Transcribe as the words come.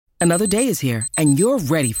Another day is here, and you're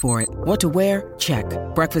ready for it. What to wear? Check.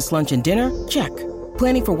 Breakfast, lunch, and dinner? Check.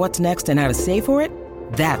 Planning for what's next and how to save for it?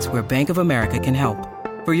 That's where Bank of America can help.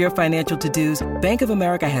 For your financial to-dos, Bank of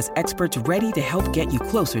America has experts ready to help get you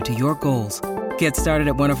closer to your goals. Get started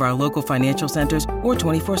at one of our local financial centers or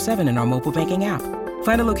 24/7 in our mobile banking app.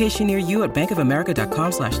 Find a location near you at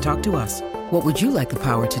bankofamerica.com/talktous. What would you like the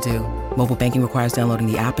power to do? Mobile banking requires downloading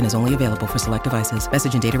the app and is only available for select devices.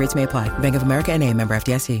 Message and data rates may apply. Bank of America N.A., member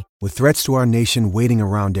FDIC. With threats to our nation waiting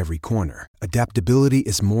around every corner, adaptability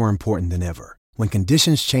is more important than ever. When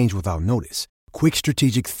conditions change without notice, quick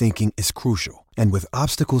strategic thinking is crucial. And with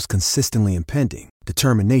obstacles consistently impending,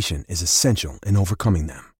 determination is essential in overcoming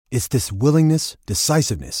them. It's this willingness,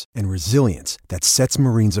 decisiveness, and resilience that sets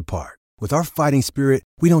Marines apart. With our fighting spirit,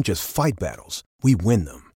 we don't just fight battles, we win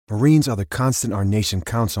them. Marines are the constant our nation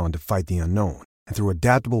counts on to fight the unknown. And through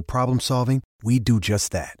adaptable problem solving, we do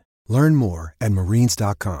just that. Learn more at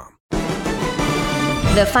marines.com.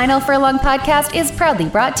 The Final Furlong podcast is proudly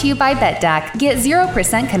brought to you by BetDAC. Get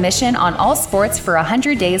 0% commission on all sports for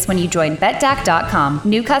 100 days when you join BetDAC.com.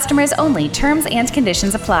 New customers only. Terms and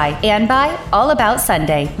conditions apply. And by All About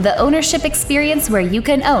Sunday, the ownership experience where you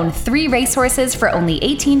can own 3 racehorses for only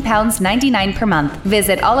 £18.99 per month.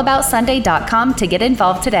 Visit allaboutsunday.com to get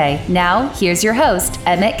involved today. Now, here's your host,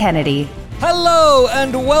 Emmett Kennedy. Hello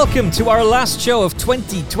and welcome to our last show of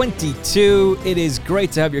 2022. It is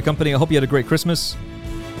great to have your company. I hope you had a great Christmas.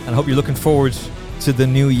 And I hope you're looking forward to the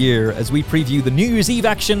new year as we preview the New Year's Eve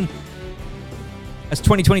action. As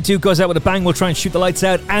 2022 goes out with a bang, we'll try and shoot the lights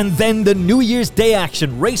out. And then the New Year's Day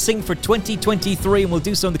action, racing for 2023. And we'll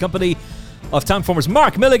do so in the company of Timeformer's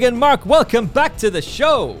Mark Milligan. Mark, welcome back to the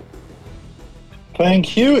show.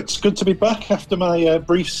 Thank you. It's good to be back after my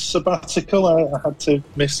brief sabbatical. I had to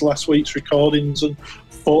miss last week's recordings,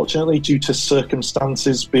 unfortunately, due to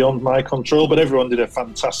circumstances beyond my control. But everyone did a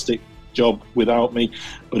fantastic job without me.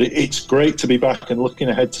 But it's great to be back and looking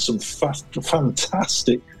ahead to some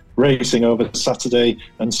fantastic racing over Saturday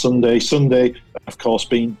and Sunday. Sunday, of course,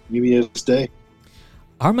 being New Year's Day.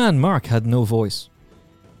 Our man Mark had no voice.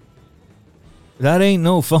 That ain't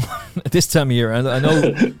no fun at this time of year. I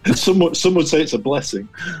know. Some would say it's a blessing.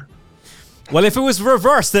 Well, if it was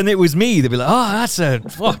reversed, then it was me. They'd be like, "Oh, that's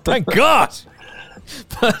thank God."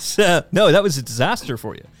 But no, that was a disaster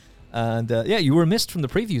for you. And yeah, you were missed from the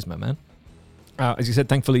previews, my man. As you said,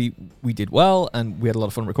 thankfully we did well, and we had a lot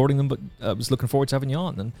of fun recording them. But I was looking forward to having you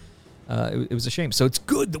on, and it was a shame. So it's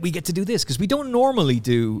good that we get to do this because we don't normally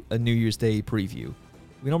do a New Year's Day preview.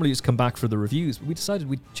 We normally just come back for the reviews, but we decided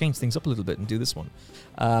we'd change things up a little bit and do this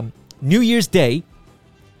one. New Year's Day,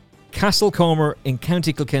 Castlecomer in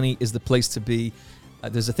County Kilkenny is the place to be.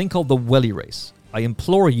 There's a thing called the Welly Race. I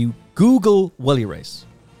implore you, Google Welly Race.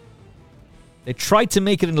 They tried to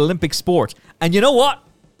make it an Olympic sport, and you know what?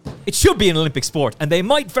 It should be an Olympic sport, and they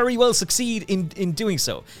might very well succeed in doing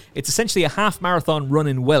so. It's essentially a half-marathon run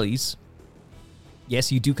in wellies.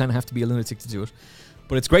 Yes, you do kind of have to be a lunatic to do it,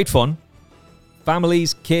 but it's great fun.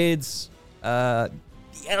 Families, kids, the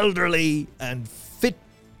elderly, and fit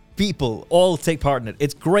people all take part in it.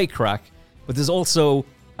 It's great crack, but there's also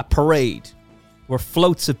a parade where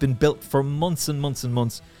floats have been built for months and months and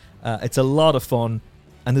months. It's a lot of fun,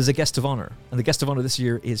 and there's a guest of honor. And the guest of honor this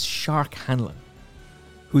year is Shark Hanlon,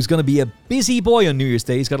 who's going to be a busy boy on New Year's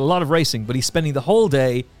Day. He's got a lot of racing, but he's spending the whole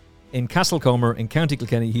day in Castlecomer in County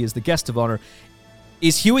Kilkenny. He is the guest of honor.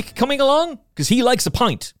 Is Hewick coming along? Because he likes a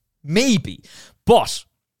pint. Maybe. But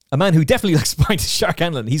a man who definitely likes to is Shark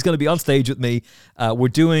Hanlon. He's going to be on stage with me.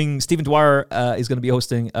 Stephen Dwyer is going to be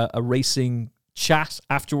hosting a racing chat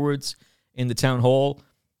afterwards in the town hall.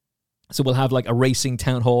 So we'll have like a racing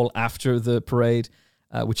town hall after the parade,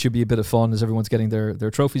 which should be a bit of fun as everyone's getting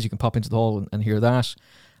their trophies. You can pop into the hall and hear that.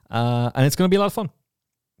 And it's going to be a lot of fun.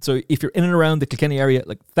 So if you're in and around the Kilkenny area,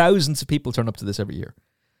 like thousands of people turn up to this every year.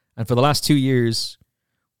 And for the last 2 years,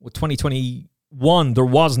 with 2021, there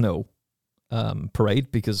was no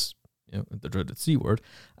parade because, you know, the dreaded C word.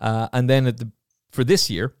 And then for this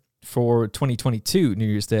year, for 2022 New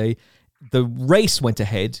Year's Day, the race went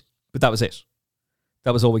ahead, but that was it.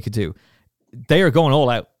 That was all we could do. They are going all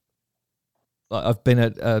out. I've been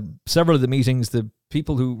at several of the meetings. The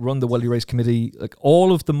people who run the Welly Race Committee, like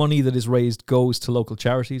all of the money that is raised goes to local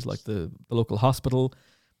charities, like the local hospital.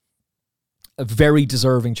 Very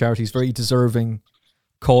deserving charities, very deserving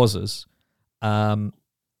causes.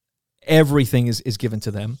 Everything is given to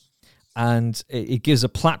them, and it gives a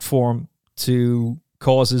platform to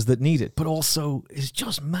causes that need it. But also, it's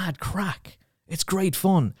just mad crack. It's great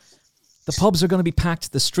fun. The pubs are going to be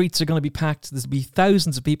packed. The streets are going to be packed. There's going to be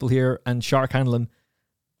thousands of people here, and Shark Hanlon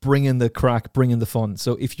bringing the crack, bringing the fun.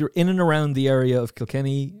 So if you're in and around the area of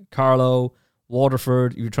Kilkenny, Carlow,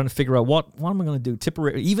 Waterford, you're trying to figure out what am I going to do?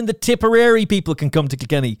 Tipperary, even the Tipperary people can come to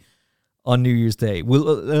Kilkenny on New Year's Day. We'll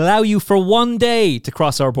allow you for one day to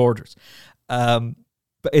cross our borders. But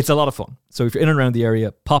it's a lot of fun. So if you're in and around the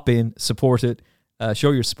area, pop in, support it,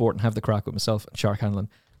 show your support, and have the crack with myself and Shark Hanlon.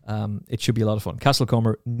 It should be a lot of fun.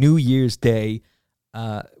 Castlecomer, New Year's Day.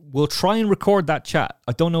 We'll try and record that chat.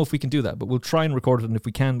 I don't know if we can do that, but we'll try and record it. And if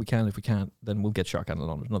we can, we can. If we can't, then we'll get Shark Hanlon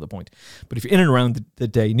on at another point. But if you're in and around the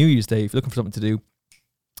day, New Year's Day, if you're looking for something to do,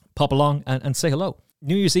 pop along and say hello.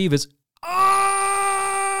 New Year's Eve is... Oh,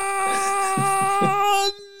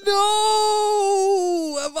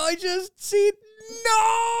 no! Have I just seen... No!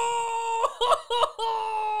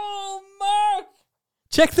 Mark!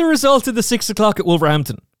 Check the result of the 6 o'clock at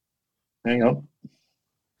Wolverhampton. Hang on.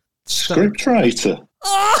 Scriptwriter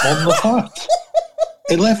on the flat.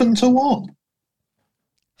 11-1.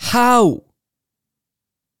 How?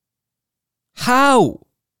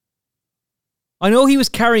 I know he was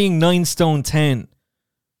carrying 9 stone 10,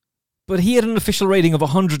 but he had an official rating of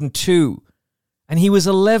 102, and he was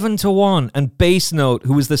 11-1. And Base Note,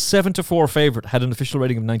 who was the 7-4 favorite, had an official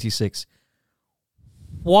rating of 96.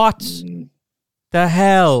 What the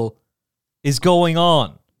hell is going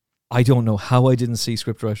on? I don't know how I didn't see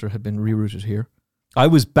Scriptwriter had been rerouted here. I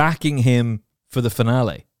was backing him for the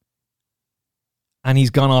finale, and he's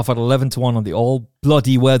gone off at 11-1 on the all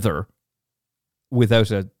bloody weather without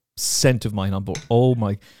a cent of mine on board. Oh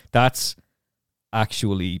my, that's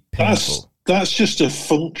actually painful. That's just a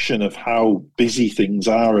function of how busy things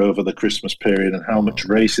are over the Christmas period and how much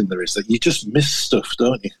racing there is, that you just miss stuff,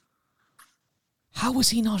 don't you? How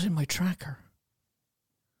was he not in my tracker?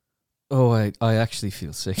 Oh, I actually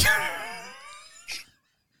feel sick.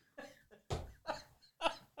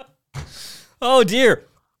 Oh dear.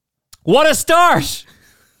 What a start.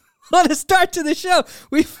 What a start to the show.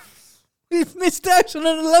 We've missed out on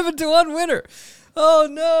an 11-1 winner. Oh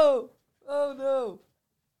no.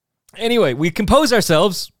 Anyway, we compose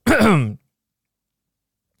ourselves and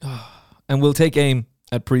we'll take aim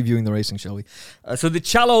at previewing the racing, shall we? So the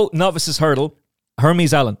Challow Novices Hurdle,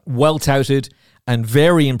 Hermes Allen, well touted and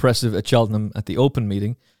very impressive at Cheltenham at the Open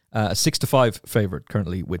meeting. A 6-5 favourite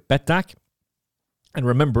currently with BetDAC. And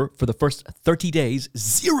remember, for the first 30 days,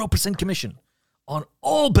 0% commission on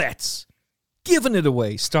all bets. Giving it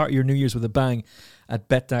away. Start your New Year's with a bang at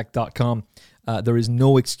betdac.com. There is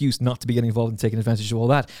no excuse not to be getting involved and taking advantage of all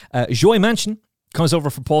that. Joy Mansion comes over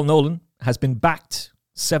for Paul Nolan, has been backed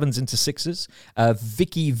 7s into 6s.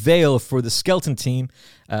 Vicky Vale for the Skelton team,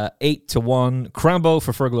 8-1. Crambo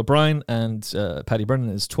for Fergal O'Brien, and Paddy Brennan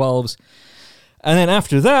is 12s. And then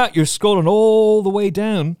after that, you're scrolling all the way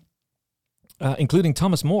down, including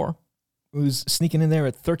Thomas Moore, who's sneaking in there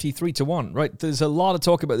at 33-1. Right, there's a lot of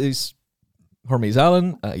talk about these. Hermes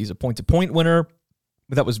Allen, he's a point-to-point winner,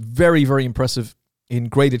 but that was very, very impressive in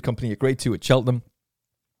graded company at Grade 2 at Cheltenham.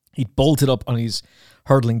 He bolted up on his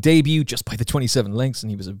hurdling debut just by the 27 lengths,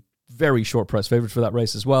 and he was a very short price favourite for that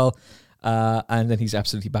race as well. And then he's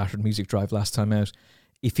absolutely battered Music Drive last time out.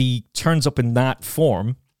 If he turns up in that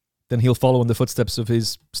form, then he'll follow in the footsteps of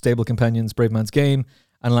his stable companions, Brave Man's Game,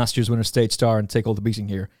 and last year's winner, Stage Star, and take all the beating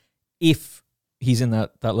here. If he's in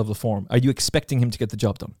that level of form, are you expecting him to get the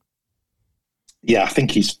job done? Yeah, I think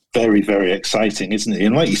he's very, very exciting, isn't he?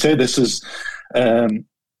 And like you say, this is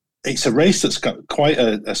it's a race that's got quite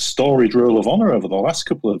a storied roll of honour over the last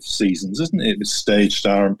couple of seasons, isn't it? With Stage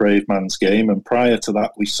Star and Brave Man's Game, and prior to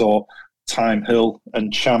that, we saw Time Hill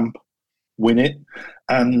and Champ win it.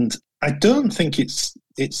 And I don't think it's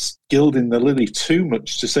gilding the lily too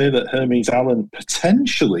much to say that Hermes Allen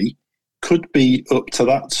potentially could be up to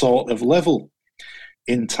that sort of level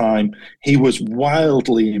in time. He was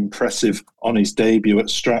wildly impressive on his debut at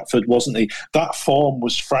Stratford, wasn't he? That form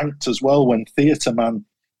was franked as well when Theatre Man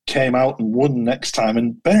came out and won next time.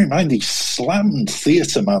 And bear in mind, he slammed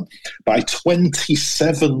Theatre Man by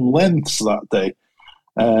 27 lengths that day.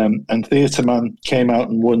 And Theatre Man came out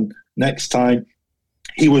and won next time.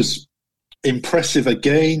 He was impressive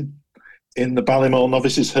again in the Ballymore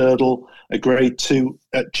Novices Hurdle, a Grade 2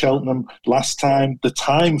 at Cheltenham last time. The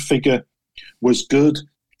time figure was good.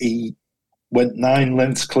 He went 9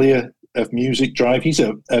 lengths clear of Music Drive. He's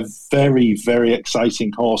a very, very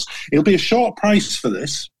exciting horse. It'll be a short price for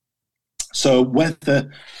this. So whether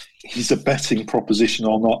he's a betting proposition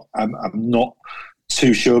or not, I'm not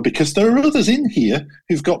too sure, because there are others in here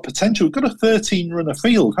who've got potential. We've got a 13-runner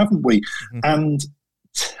field, haven't we? Mm-hmm. And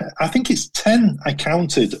I think it's 10 I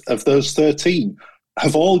counted of those 13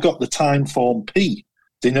 have all got the time form P,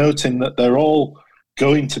 denoting that they're all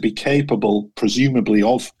going to be capable, presumably,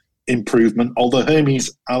 of improvement. Although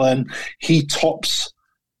Hermes Allen, he tops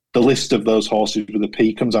the list of those horses with a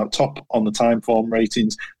P, comes out top on the time form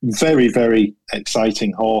ratings. Very, very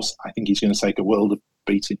exciting horse. I think he's going to take a world of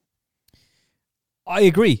beating. I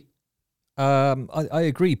agree. I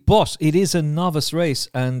agree, but it is a novice race,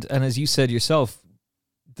 and as you said yourself,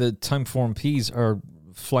 the time form Ps are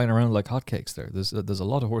flying around like hotcakes. There's a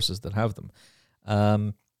lot of horses that have them.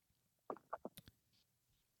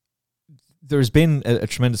 There's been a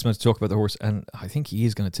tremendous amount of talk about the horse, and I think he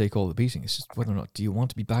is going to take all the beating. It's just whether or not do you want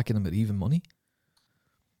to be backing him at even money?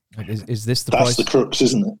 Like, is this the price? That's the crux,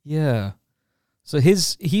 isn't it? Yeah. So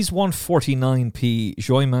he's 149p.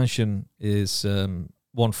 Joy Mansion is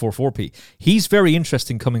 144p. He's very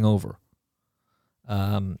interesting coming over.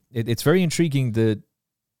 It's very intriguing that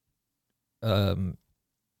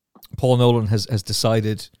Paul Nolan has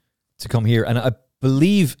decided to come here, and I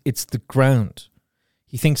believe it's the ground.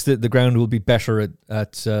 He thinks that the ground will be better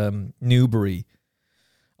at Newbury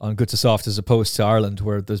on good to soft as opposed to Ireland,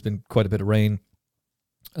 where there's been quite a bit of rain,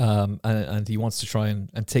 and he wants to try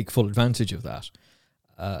and take full advantage of that.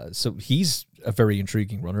 So he's a very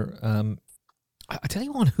intriguing runner. I tell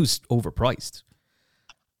you one who's overpriced,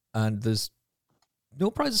 and there's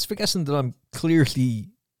no prizes for guessing that I'm clearly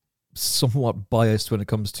somewhat biased when it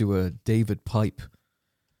comes to a David Pipe.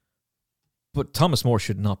 But Thomas More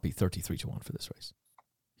should not be 33-1 for this race.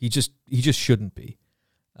 He just shouldn't be.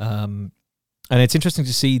 And it's interesting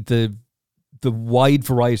to see the wide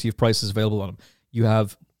variety of prices available on him. You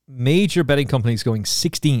have major betting companies going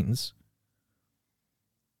 16s.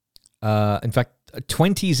 In fact,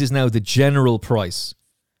 20s is now the general price.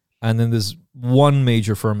 And then there's one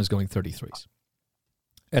major firm is going 33s.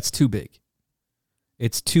 That's too big.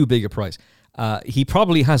 It's too big a price. He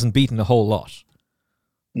probably hasn't beaten a whole lot.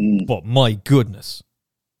 But my goodness,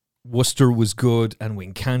 Worcester was good and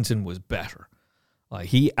Wincanton was better.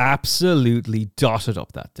 He absolutely dotted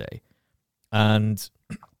up that day. And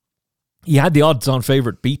he had the odds-on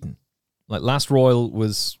favourite beaten. Like, Last Royal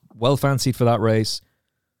was well fancied for that race.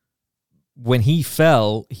 When he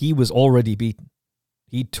fell, he was already beaten.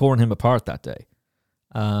 He'd torn him apart that day.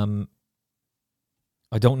 I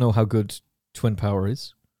don't know how good Twin Power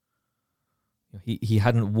is. He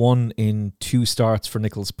hadn't won in 2 starts for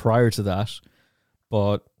Nichols prior to that,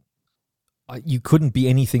 but you couldn't be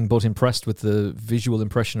anything but impressed with the visual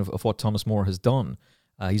impression of what Thomas More has done.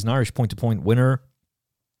 He's an Irish point-to-point winner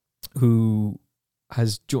who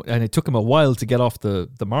has... And it took him a while to get off the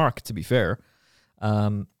mark, to be fair.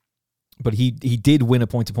 But he did win a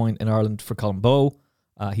point-to-point in Ireland for Colombo.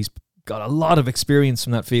 He's got a lot of experience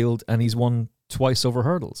from that field, and he's won twice over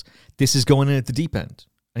hurdles. This is going in at the deep end,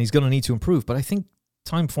 and he's going to need to improve. But I think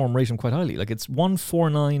time form rate him quite highly. Like, it's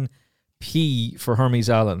 149p for Hermes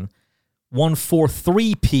Allen,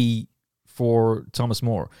 143p for Thomas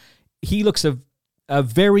More. He looks a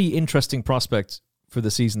very interesting prospect for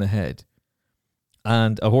the season ahead,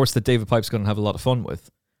 and a horse that David Pipe's going to have a lot of fun with.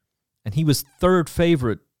 And he was third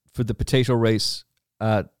favourite for the potato race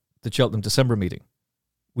at the Cheltenham December meeting.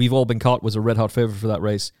 We've All Been Caught was a red-hot favourite for that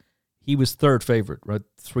race. He was third favourite, right?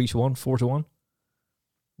 3-1, 4-1.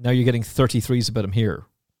 Now you're getting 33s about him here.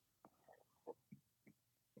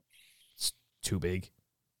 It's too big.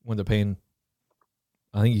 When they're paying,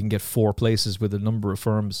 I think you can get 4 places with a number of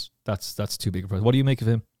firms. That's too big a price. What do you make of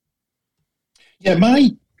him? Yeah, my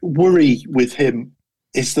worry with him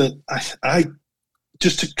is that I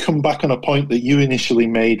just to come back on a point that you initially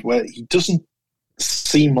made, where he doesn't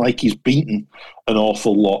seem like he's beaten an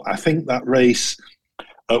awful lot. I think that race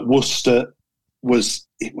at Worcester was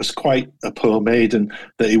quite a poor maiden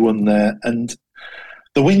that he won there. And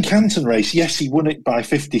the Wincanton race, yes, he won it by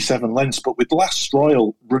 57 lengths, but with Last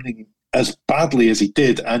Royal running as badly as he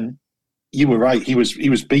did, and you were right, he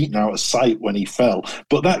was beaten out of sight when he fell,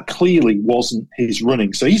 but that clearly wasn't his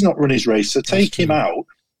running. So he's not run his race. So take him out.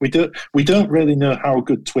 We don't really know how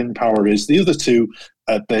good Twin Power is. The other two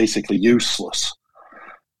are basically useless.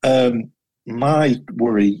 My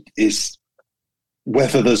worry is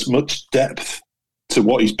whether there's much depth to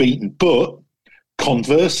what he's beaten. But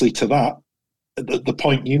conversely to that, the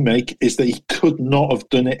point you make is that he could not have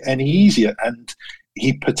done it any easier, and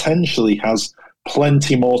he potentially has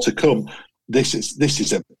plenty more to come. This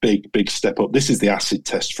is a big step up. This is the acid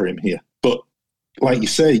test for him here. But like you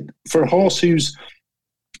say, for a horse who's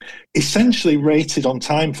essentially rated on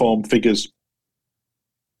time form figures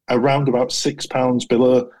around about £6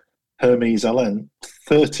 below Hermes Allen,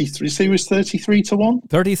 33. So he was 33-1.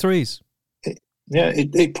 33s.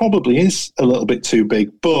 It probably is a little bit too big,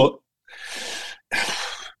 but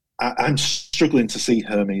I'm struggling to see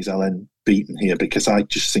Hermes Allen beaten here because I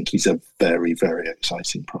just think he's a very, very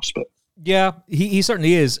exciting prospect. Yeah, he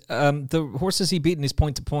certainly is. The horses he beat in his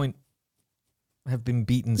point to point have been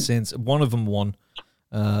beaten since. One of them won.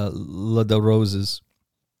 La Del Roses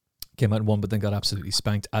came out and won, but then got absolutely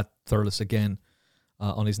spanked at Thurles again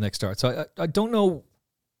on his next start. So I don't know.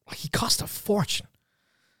 He cost a fortune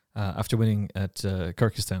after winning at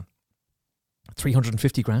Kyrgyzstan.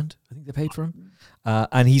 350 grand, I think they paid for him.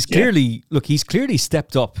 And he's clearly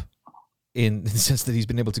stepped up in the sense that he's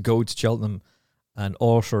been able to go to Cheltenham and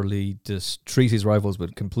utterly just treat his rivals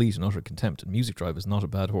with complete and utter contempt. And Music Drive is not a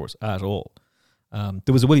bad horse at all.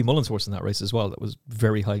 There was a Willie Mullins horse in that race as well that was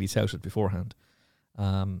very highly touted beforehand,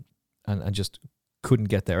 and just couldn't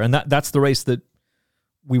get there. And that's the race that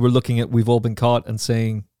we were looking at. We've all been caught and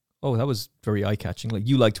saying, "Oh, that was very eye catching." Like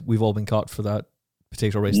you liked, we've all been caught for that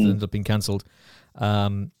potato race that ended up being cancelled,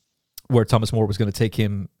 where Thomas More was going to take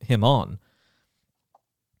him on.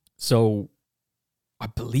 So I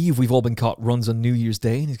believe we've all been caught runs on New Year's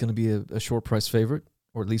Day, and he's going to be a short price favorite,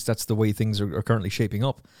 or at least that's the way things are currently shaping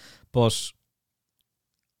up. But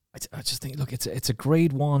I just think, look, it's a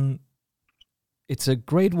grade one. It's a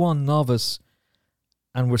grade one novice,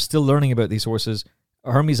 and we're still learning about these horses.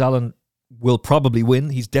 Hermes Allen will probably win.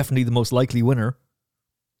 He's definitely the most likely winner.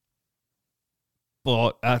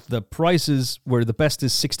 But at the prices where the best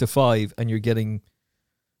is 6-5, and you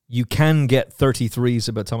can get 33s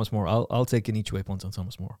about Thomas More. I'll take an each way punt on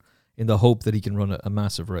Thomas More in the hope that he can run a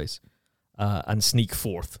massive race and sneak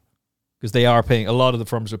fourth, because they are paying. A lot of the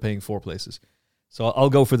firms are paying 4 places. So I'll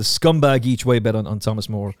go for the scumbag each way bet on Thomas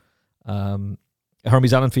More.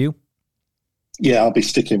 Hermes Allen for you? Yeah, I'll be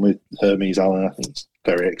sticking with Hermes Allen. I think it's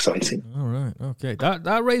very exciting. All right, okay.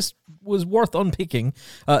 That race was worth unpicking.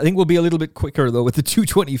 I think we'll be a little bit quicker, though, with the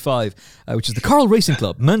 225, which is the Carl Racing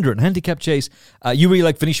Club, Mandarin Handicap Chase. You really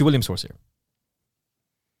like Venetia Williams' horse here?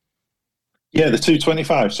 Yeah, the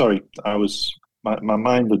 225. Sorry, my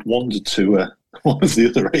mind had wandered to one of the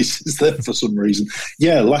other races there for some reason.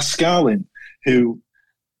 Yeah, Lascalin, who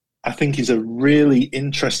I think is a really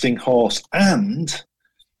interesting horse. And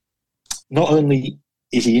not only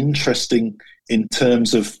is he interesting in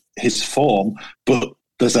terms of his form, but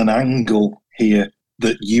there's an angle here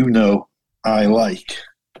that I like.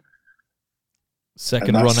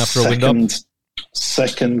 Second run after a wind up.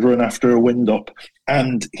 Second run after a wind up.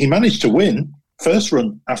 And he managed to win first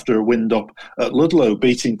run after a wind up at Ludlow,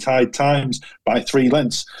 beating Tide Times by 3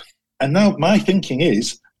 lengths. And now my thinking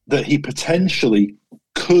is that he potentially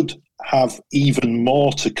could have even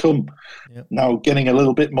more to come. Yep. Now getting a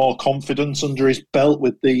little bit more confidence under his belt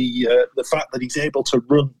with the fact that he's able to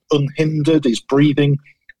run unhindered, his breathing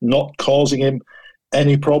not causing him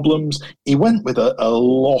any problems. He went with a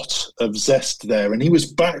lot of zest there, and he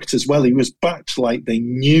was backed as well. He was backed like they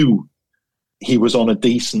knew he was on a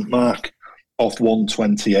decent mark off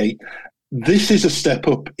 128. This is a step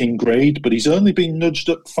up in grade, but he's only been nudged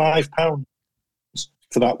up £5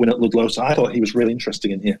 for that win at Ludlow, so I thought he was really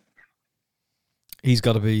interesting in here. He's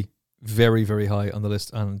got to be very, very high on the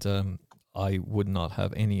list, and I would not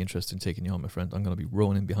have any interest in taking you on, my friend. I'm going to be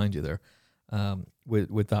rowing in behind you there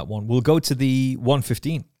with that one. We'll go to the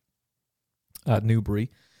 115 at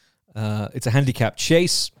Newbury. It's a handicap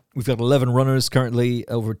chase. We've got 11 runners currently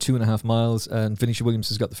over 2.5 miles, and Venetia Williams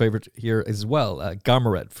has got the favourite here as well.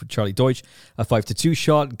 Garmaret for Charlie Deutsch, a 5-2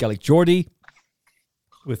 shot. Gallic Geordie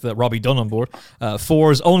with Robbie Dunn on board.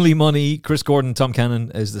 4's Only Money. Chris Gordon, Tom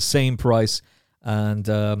Cannon is the same price, and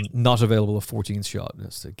not available a 14th shot,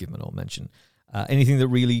 just to give him an old mention. Anything that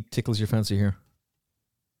really tickles your fancy here?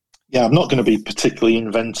 Yeah, I'm not going to be particularly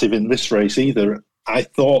inventive in this race either. I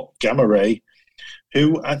thought Gamma Ray,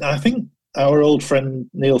 who I think our old friend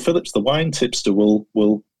Neil Phillips, the wine tipster,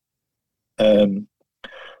 will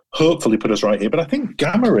hopefully put us right here. But I think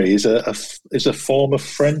Gamma Ray is a form of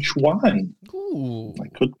French wine. Ooh.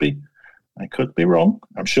 I could be wrong.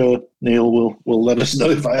 I'm sure Neil will let us know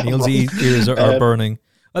if I am Neil's wrong. ears are burning.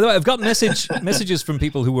 By the way, I've got messages from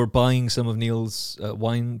people who were buying some of Neil's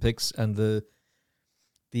wine picks, and the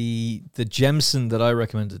Jemson that I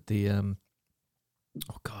recommended,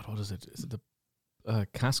 what is it? Is it the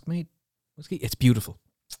Caskmate whiskey? It's beautiful.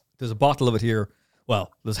 There's a bottle of it here.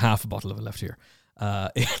 Well, there's half a bottle of it left here.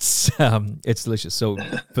 It's delicious. So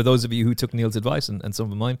for those of you who took Neil's advice and some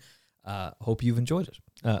of mine, hope you've enjoyed it.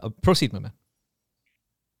 Proceed, my man.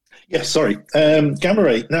 Yeah, sorry. Gamma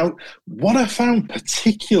Ray. Now, what I found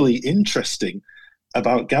particularly interesting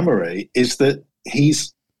about Gamma Ray is that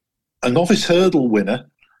he's a novice hurdle winner,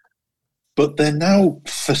 but they're now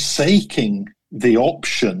forsaking the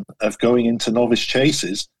option of going into novice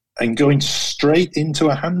chases and going straight into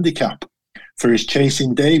a handicap for his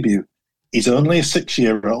chasing debut. He's only a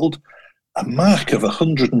 6-year-old. A mark of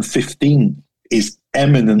 115 is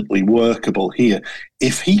eminently workable here.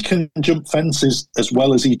 If he can jump fences as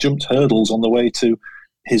well as he jumped hurdles on the way to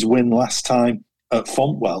his win last time at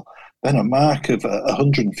Fontwell, then a mark of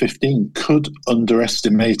 115 could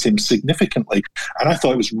underestimate him significantly. And I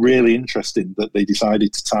thought it was really interesting that they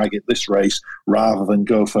decided to target this race rather than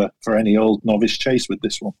go for any old novice chase with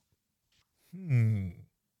this one.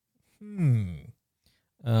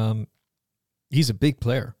 He's a big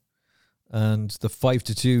player. And the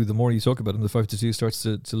 5-2, the more you talk about him, the 5-2 starts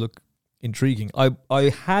to look intriguing. I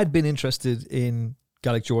had been interested in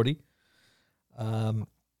Gallic Geordie.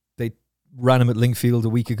 They ran him at Lingfield a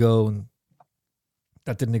week ago, and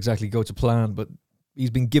that didn't exactly go to plan, but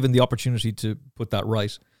he's been given the opportunity to put that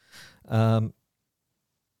right. And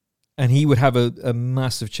he would have a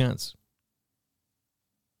massive chance.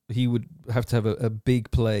 He would have to have a big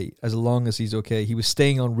play as long as he's okay. He was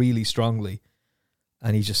staying on really strongly,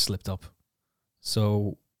 and he just slipped up.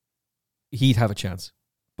 So he'd have a chance,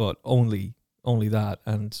 but only that.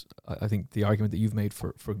 And I think the argument that you've made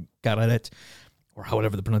for Gararet, or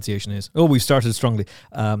however the pronunciation is, we started strongly,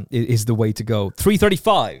 is the way to go.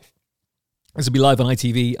 3:35. This will be live on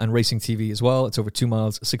ITV and Racing TV as well. It's over 2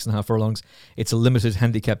 miles, 6.5 furlongs. It's a limited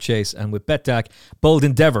handicap chase. And with Betdaq, Bold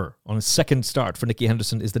Endeavour on his second start for Nicky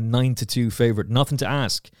Henderson is the 9-2 favourite. Nothing to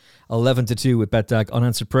ask. 11-2 with Betdaq.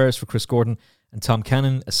 Unanswered Prayers for Chris Gordon and Tom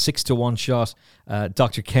Cannon, a 6-1 shot.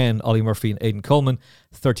 Dr. Ken, Ollie Murphy and Aidan Coleman,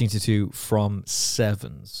 13-2 from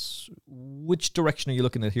Sevens. Which direction are you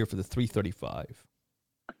looking at here for the 3:35?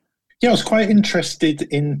 Yeah, I was quite interested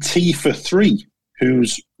in T for 3,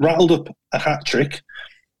 who's rattled up a hat-trick.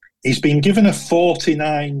 He's been given a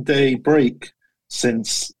 49-day break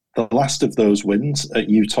since the last of those wins at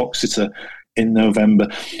Utoxeter in November.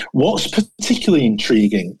 What's particularly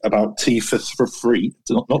intriguing about T for 3,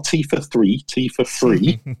 not T for 3, T for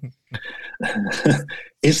 3,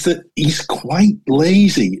 is that he's quite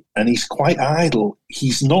lazy and he's quite idle.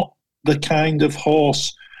 He's not the kind of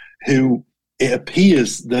horse who it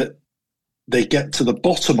appears that they get to the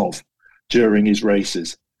bottom of during his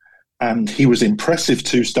races. And he was impressive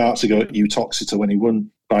 2 starts ago at Utoxeter when he won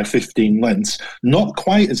by 15 lengths. Not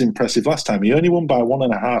quite as impressive last time. He only won by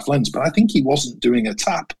 1.5 lengths, but I think he wasn't doing a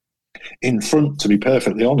tap in front, to be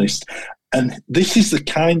perfectly honest. And this is the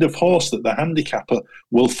kind of horse that the handicapper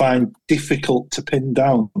will find difficult to pin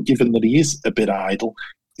down, given that he is a bit idle.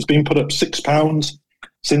 He's been put up £6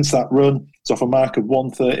 since that run. It's off a mark of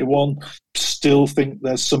 131. Still think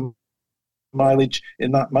there's some mileage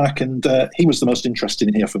in that mark, and he was the most interesting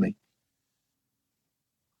in here for me.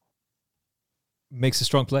 Makes a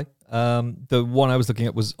strong play. The one I was looking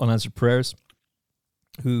at was Unanswered Prayers,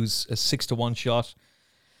 who's a 6-1 shot.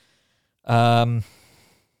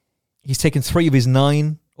 He's taken 3 of his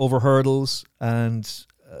 9 over hurdles and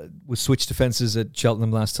was switched to fences at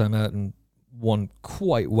Cheltenham last time out and won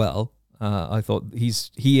quite well. I thought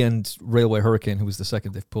he and Railway Hurricane, who was the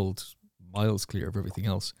second, they've pulled miles clear of everything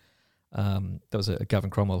else. That was a Gavin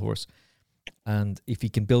Cromwell horse. And if he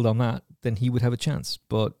can build on that, then he would have a chance.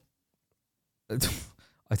 But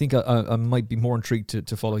I think I might be more intrigued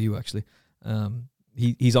to follow you, actually.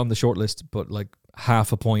 He's on the short list, but like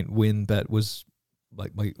half a point win bet was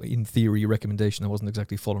like my, in theory, recommendation. I wasn't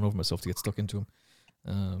exactly falling over myself to get stuck into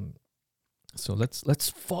him. So let's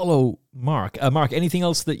follow Mark. Mark, anything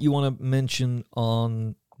else that you want to mention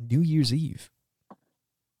on New Year's Eve?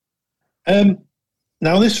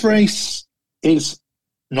 Now, this race is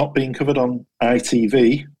not being covered on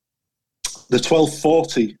ITV. The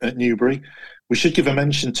 12:40 at Newbury, we should give a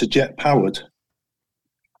mention to Jet Powered,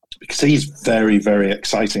 because he's very, very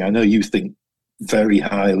exciting. I know you think very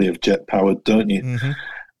highly of Jet Powered, don't you? Mm-hmm.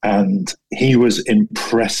 And he was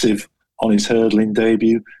impressive on his hurdling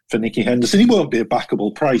debut for Nicky Henderson. He won't be a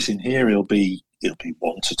backable price in here. He'll be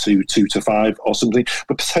 1 to 2, 2 to 5 or something,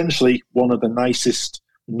 but potentially one of the nicest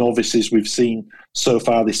novices we've seen so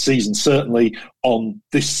far this season, certainly on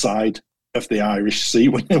this side of the Irish Sea.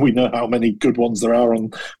 We know how many good ones there are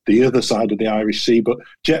on the other side of the Irish Sea, but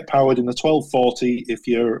Jet Powered in the 12:40, if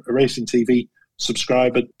you're a Racing TV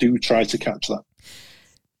subscriber, do try to catch that.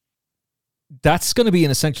 That's going to be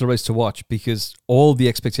an essential race to watch, because all the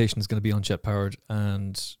expectation is going to be on Jet Powered,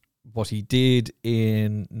 and what he did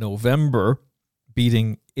in November,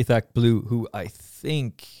 beating Ithac Blue, who I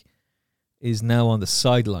think is now on the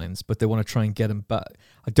sidelines, but they want to try and get him back.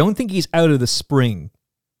 I don't think he's out of the spring.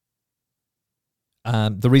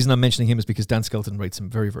 The reason I'm mentioning him is because Dan Skelton rates him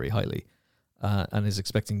very, very highly and is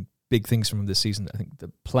expecting big things from him this season. I think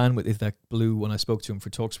the plan with Ithac Blue, when I spoke to him for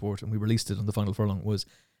TalkSport and we released it on the final furlong, was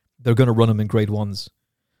they're going to run him in grade ones,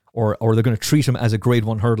 or they're going to treat him as a grade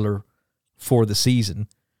 1 hurdler for the season,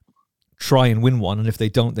 try and win one, and if they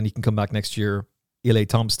don't, then he can come back next year Ile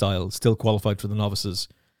Tom style, still qualified for the novices,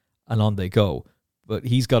 and on they go. But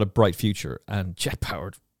he's got a bright future, and Jet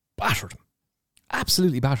Powered battered him.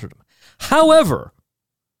 Absolutely battered him. However,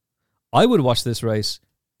 I would watch this race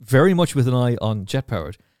very much with an eye on Jet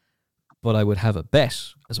Powered, but I would have a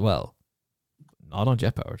bet as well. Not on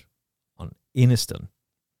Jet Powered, on Iniston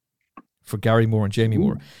for Gary Moore and Jamie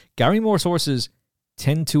Moore. Gary Moore's horses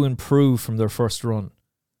tend to improve from their first run.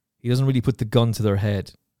 He doesn't really put the gun to their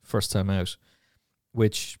head first time out,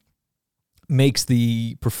 which makes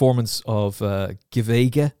the performance of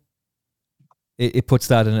Gavega, it puts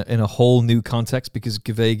that in a whole new context, because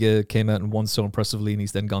Gavega came out and won so impressively, and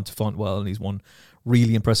he's then gone to Fontwell and he's won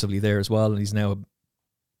really impressively there as well, and he's now a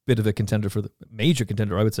bit of a contender major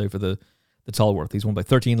contender, I would say, for the Tolworth. He's won by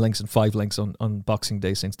 13 lengths and 5 lengths on Boxing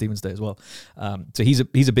Day, St. Stephen's Day as well. So he's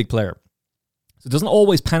a big player. So it doesn't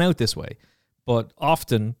always pan out this way, but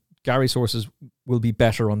often Gary's horses will be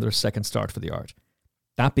better on their second start for the Art.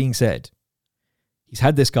 That being said, he's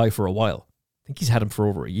had this guy for a while. I think he's had him for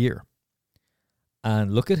over a year.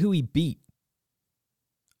 And look at who he beat.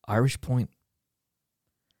 Irish Point,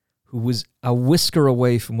 who was a whisker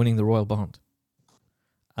away from winning the Royal Bond,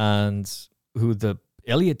 and who the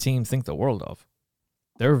Elliott team think the world of.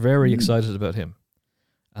 They're very excited about him.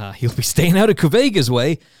 He'll be staying out of Cuvega's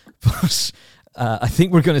way, but I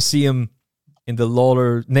think we're going to see him in the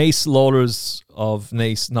Naas Lawlers of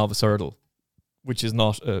Naas Novice Hurdle, which is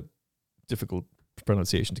not a difficult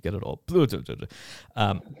pronunciation to get at all.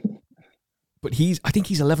 But I think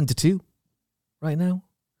he's 11-2 right now.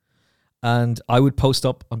 And I would post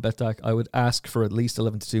up on BetDAC. I would ask for at least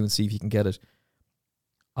 11-2 and see if he can get it.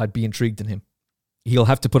 I'd be intrigued in him. He'll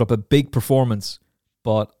have to put up a big performance,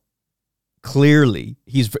 but clearly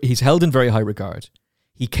he's held in very high regard.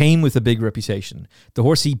 He came with a big reputation. The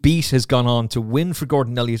horse he beat has gone on to win for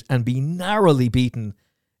Gordon Elliott and be narrowly beaten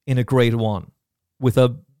in a Grade 1 with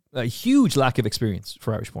a huge lack of experience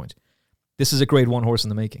for Irish Point. This is a Grade 1 horse in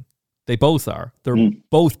the making. They both are. They're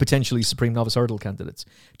both potentially Supreme Novice Hurdle candidates.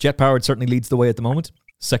 Jet Powered certainly leads the way at the moment.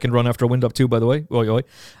 Second run after a wind up too, by the way.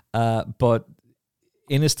 But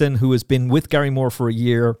Iniston, who has been with Gary Moore for a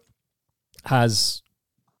year, has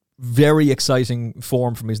very exciting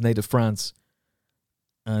form from his native France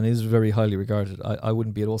and is very highly regarded. I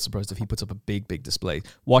wouldn't be at all surprised if he puts up a big, big display.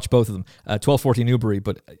 Watch both of them. 12-14 Newbury,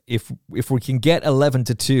 but if we can get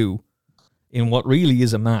 11-2 in what really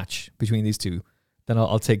is a match between these two, then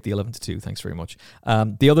I'll take the 11-2. Thanks very much.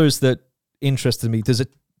 The others that interested me, there's a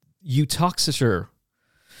Utoxeter.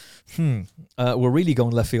 We're really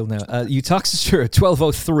going left field now. Utoxeter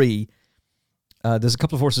 1203. There's a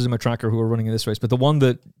couple of horses in my tracker who are running in this race, but the one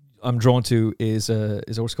that I'm drawn to is a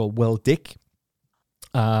horse called Well Dick.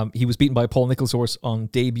 He was beaten by Paul Nicholls' horse on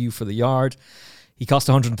debut for the Yard. He cost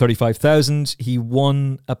 135,000. He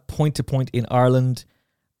won a point-to-point in Ireland,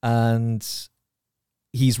 and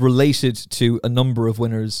he's related to a number of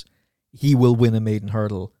winners. He will win a maiden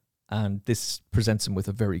hurdle, and this presents him with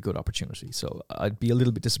a very good opportunity. So I'd be a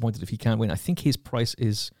little bit disappointed if he can't win. I think his price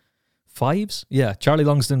is 5s. Yeah, Charlie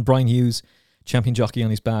Longston, Brian Hughes, champion jockey on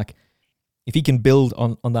his back. If he can build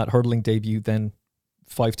on that hurdling debut, then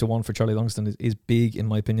 5-1 for Charlie Longston is big, in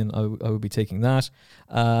my opinion. I would be taking that.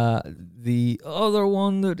 The other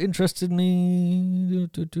one that interested me...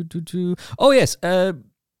 Oh, yes.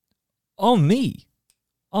 On me.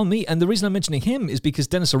 And the reason I'm mentioning him is because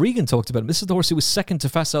Dennis O'Regan talked about him. This is the horse who was second to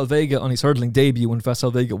Facile Vega on his hurdling debut when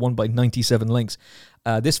Facile Vega won by 97 lengths.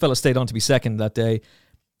 This fella stayed on to be second that day.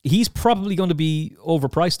 He's probably going to be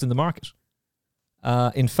overpriced in the market.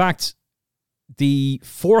 In fact, the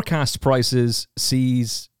forecast prices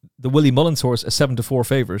sees the Willie Mullins horse a 7-4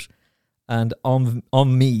 favourite, and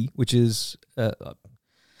on me, which is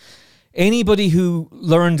anybody who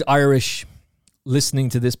learned Irish listening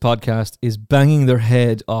to this podcast is banging their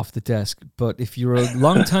head off the desk. But if you're a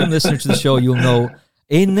long-time listener to the show, you'll know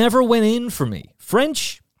it never went in for me.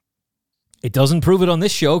 French, it doesn't prove it on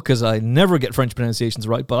this show because I never get French pronunciations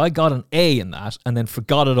right, but I got an A in that and then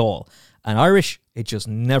forgot it all. And Irish, it just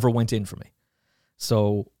never went in for me.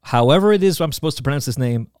 So however it is I'm supposed to pronounce this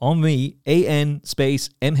name, on me, A-N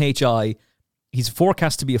space M-H-I, he's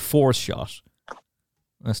forecast to be a 4 shot.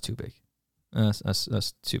 That's too big.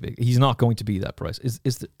 That's too big. He's not going to be that price. Has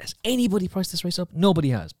anybody priced this race up? Nobody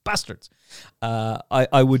has. Bastards.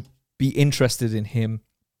 I would be interested in him.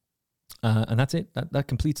 And that's it. That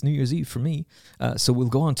completes New Year's Eve for me. So we'll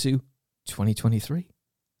go on to 2023.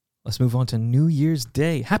 Let's move on to New Year's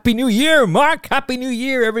Day. Happy New Year, Mark! Happy New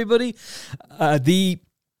Year, everybody! The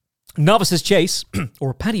Novices Chase,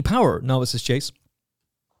 or Paddy Power Novices Chase,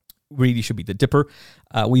 really should be the Dipper.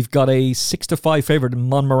 We've got a 6-5 favourite in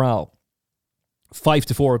Monmoral,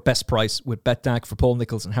 5-4 best price with Betdaq for Paul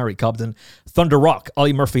Nicholls and Harry Cobden. Thunder Rock,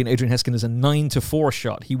 Ollie Murphy and Adrian Heskin is a 9-4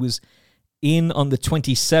 shot. He was in on the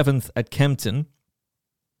 27th at Kempton,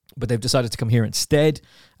 but they've decided to come here instead.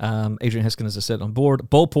 Adrian Heskin, as I said, on board.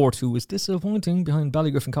 Ballport, who was disappointing behind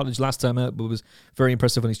Ballygriffin College last time out, but was very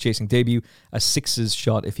impressive when he's chasing debut. A 6's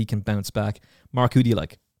shot if he can bounce back. Mark, who do you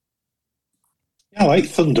like? Yeah, I like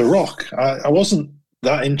Thunder Rock. I wasn't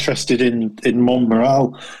that interested in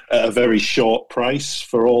Montmoral at a very short price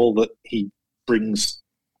for all that he brings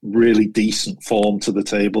really decent form to the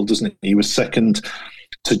table, doesn't he? He was second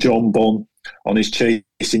to John Bon on his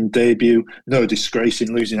chasing debut. No disgrace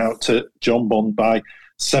in losing out to John Bon by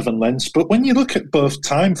 7 lengths. But when you look at both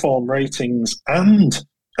time form ratings and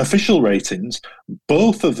official ratings,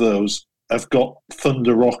 both of those have got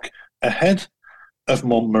Thunder Rock ahead of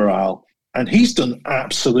Montmoral. And he's done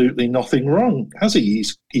absolutely nothing wrong, has he?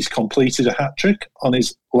 He's completed a hat-trick on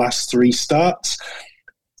his last 3 starts.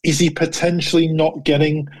 Is he potentially not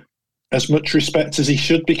getting as much respect as he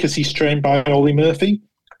should because he's trained by Ollie Murphy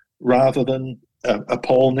rather than a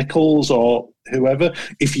Paul Nicholls or whoever?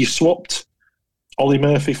 If you swapped Ollie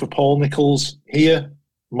Murphy for Paul Nicholls here,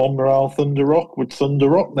 Montmoral, Thunder Rock, would Thunder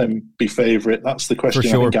Rock then be favourite? That's the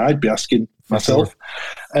question I think I'd be asking myself.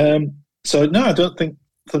 So, no, I don't think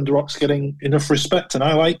Thunder Rock's getting enough respect, and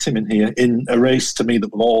I liked him in here in a race to me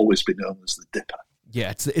that will always be known as the Dipper.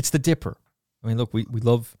 Yeah, it's the Dipper. I mean, look, we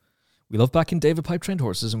love backing David Pipe trained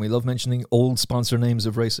horses, and we love mentioning old sponsor names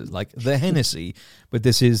of races like the Hennessy, but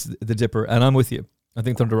this is the Dipper, and I'm with you. I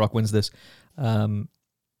think Thunder Rock wins this. It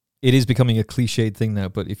is becoming a cliched thing now,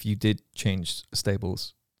 but if you did change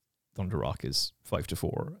stables, Thunder Rock is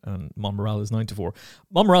 5-4, and Montmoral is 9-4.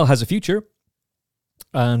 Montmoral has a future,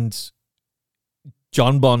 and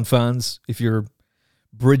John Bon fans, if you're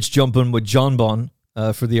bridge jumping with John Bon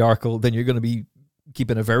for the Arkle, then you're going to be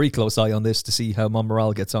keeping a very close eye on this to see how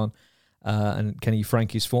Montmoral gets on and Kenny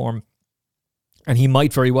Frankie's form. And he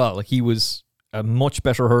might very well. Like, he was a much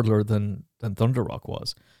better hurdler than Thunder Rock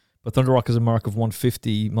was. But Thunder Rock is a mark of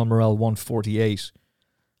 150, Montmoral 148.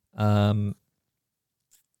 And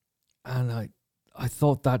I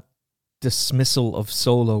thought that dismissal of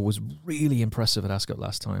Solo was really impressive at Ascot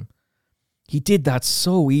last time. He did that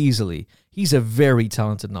so easily. He's a very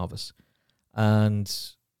talented novice. And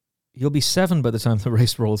he'll be 7 by the time the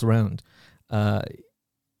race rolls around.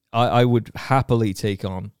 I would happily take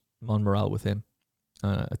on Montmoral with him.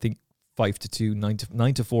 I think 5-2,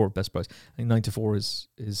 9-4 best price. I think 9-4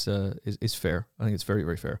 is fair. I think it's very,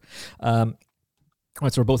 very fair. All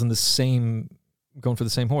right, so we're both in the same, going for the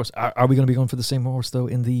same horse. Are we going to be going for the same horse, though,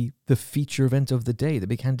 in the feature event of the day, the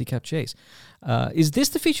big handicap chase? Is this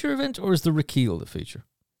the feature event, or is the Raquel the feature?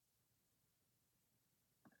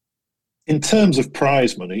 In terms of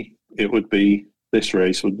prize money, it would be this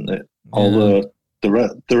race, wouldn't it? Yeah. Although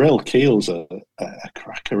the Rail Keel's a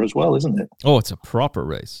cracker as well, isn't it? Oh, it's a proper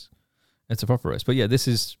race. It's a proper race. But yeah, this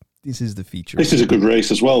is the feature. This is a good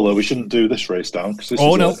race as well, though. We shouldn't do this race down because this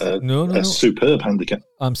is a superb handicap.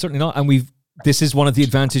 Certainly not. And this is one of the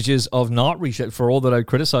advantages of not reshape. For all that I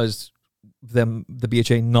criticised them, the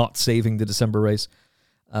BHA not saving the December race,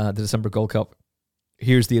 the December Gold Cup.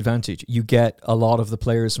 Here's the advantage. You get a lot of the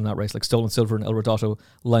players from that race, like Stolen Silver and El Rodotto,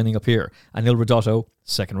 lining up here. And El Rodotto,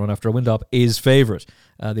 second run after a wind up, is favourite.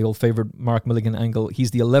 The old favourite Mark Milligan angle. He's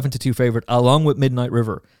the 11-2 favourite, along with Midnight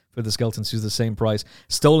River for the Skeltons, who's the same price.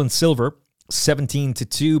 Stolen Silver,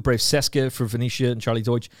 17-2. Brave Seska for Venetia and Charlie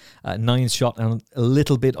Deutsch, 9's shot and a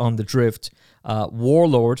little bit on the drift.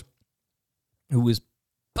 Warlord, who was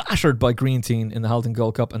battered by Green Teen in the Halton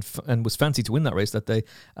Gold Cup and was fancy to win that race that day,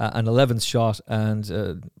 an 11th shot, and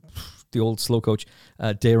the old slow coach,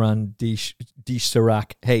 Dayran Dish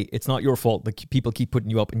Sirac. Hey, it's not your fault. The people keep putting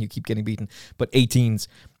you up and you keep getting beaten. But 18's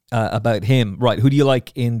about him. Right, who do you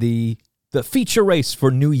like in the feature race for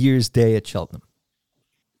New Year's Day at Cheltenham?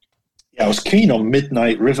 Yeah, I was keen on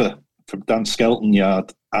Midnight River from Dan Skelton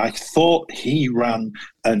Yard. I thought he ran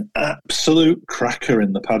an absolute cracker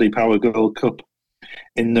in the Paddy Power Gold Cup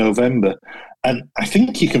in November. And I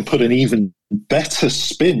think you can put an even better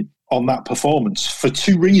spin on that performance for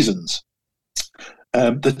 2 reasons.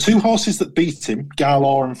 The 2 horses that beat him,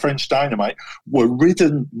 Galore and French Dynamite, were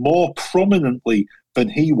ridden more prominently than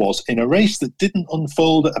he was in a race that didn't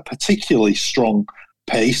unfold at a particularly strong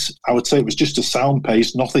pace. I would say it was just a sound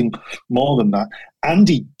pace, nothing more than that. And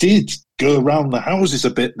he did go around the houses a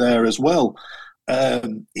bit there as well.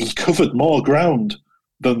 He covered more ground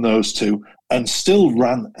than those 2 and still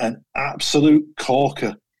ran an absolute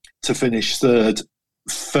corker to finish 3rd.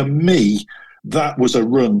 For me, that was a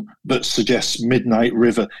run that suggests Midnight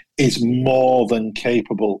River is more than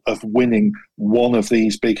capable of winning one of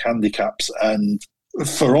these big handicaps. And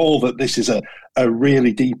for all that this is a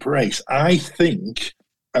really deep race, I think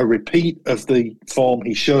a repeat of the form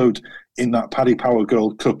he showed in that Paddy Power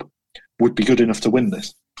Gold Cup would be good enough to win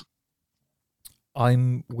this.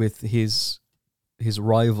 I'm with his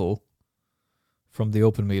rival from the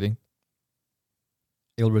open meeting,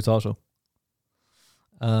 Il Ritorto.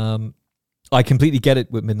 I completely get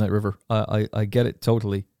it with Midnight River. I get it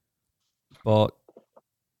totally. But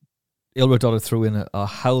Il Ritorto threw in a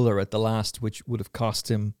howler at the last, which would have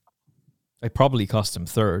cost him, it probably cost him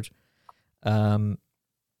third. And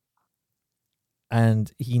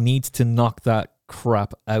he needs to knock that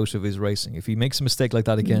crap out of his racing. If he makes a mistake like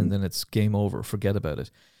that again, then it's game over. Forget about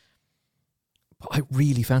it. But I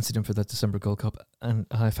really fancied him for that December Gold Cup, and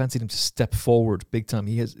I fancied him to step forward big time.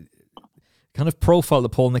 He has kind of profile that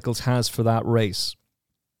Paul Nicholls has for that race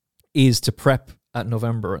is to prep at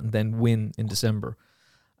November and then win in December.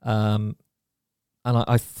 And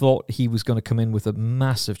I thought he was going to come in with a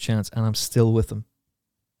massive chance, and I'm still with him.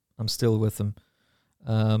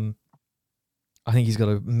 I think he's got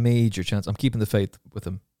a major chance. I'm keeping the faith with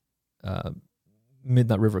him.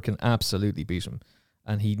 Midnight River can absolutely beat him,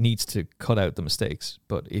 and he needs to cut out the mistakes.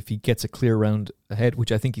 But if he gets a clear round ahead,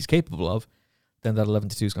 which I think he's capable of, then that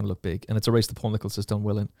 11-2 is going to look big. And it's a race that Paul Nicholls has done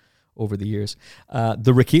well in over the years.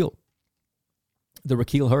 The Raquel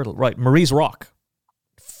Hurdle. Right, Marie's Rock.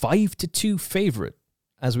 5-2 favourite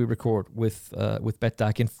as we record with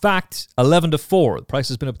BetDAC. In fact, 11-4. The price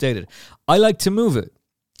has been updated. I like to move it.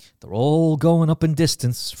 They're all going up in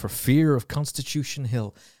distance for fear of Constitution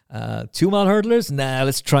Hill. 2 mile hurdlers? Nah,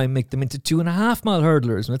 let's try and make them into 2.5 mile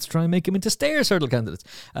hurdlers. Let's try and make them into stairs hurdle candidates.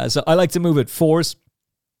 So I like to move it. 4s.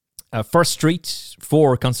 First Street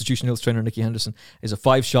for Constitution Hill's trainer Nicky Henderson is a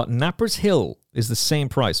 5-shot. Nappers Hill is the same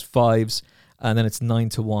price, 5s, and then it's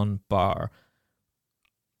 9-1 bar.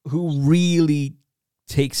 Who really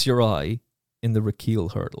takes your eye in the Raquel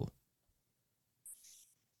Hurdle?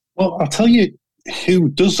 Well, I'll tell you who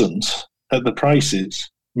doesn't at the prices.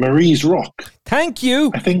 Marie's Rock. Thank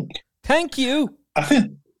you. Thank you. I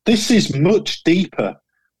think this is much deeper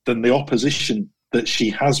than the opposition that she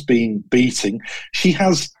has been beating. She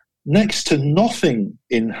has next to nothing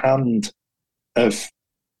in hand of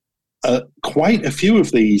quite a few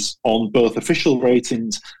of these on both official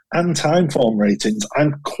ratings and Timeform ratings.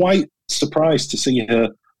 I'm quite surprised to see her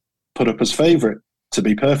put up as favourite, to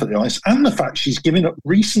be perfectly honest. And the fact she's giving up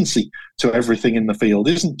recency to everything in the field,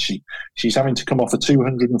 isn't she? She's having to come off a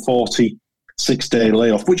 246-day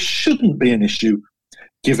layoff, which shouldn't be an issue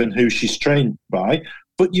given who she's trained by.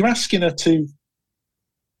 But you're asking her to,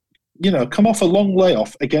 come off a long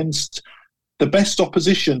layoff against the best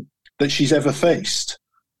opposition that she's ever faced.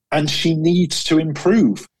 And she needs to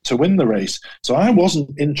improve to win the race. So I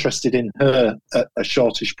wasn't interested in her at a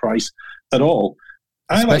shortish price at all.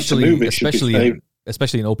 I like to move it.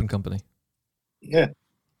 Especially in open company. Yeah.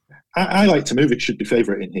 I like to move it should be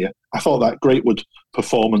favourite in here. I thought that Greatwood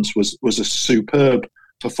performance was a superb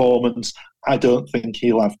performance. I don't think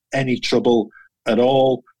he'll have any trouble at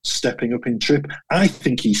all stepping up in trip. I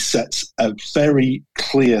think he sets a very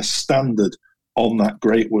clear standard on that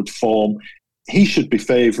Greatwood form. He should be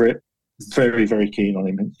favourite. Very, very keen on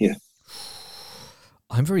him in here.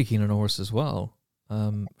 I'm very keen on a horse as well.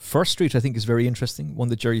 First Street, I think, is very interesting. One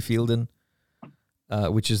that Jerry Fielden,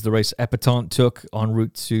 which is the race Epatante took en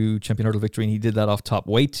route to Champion Hurdle victory, and he did that off top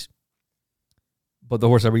weight. But the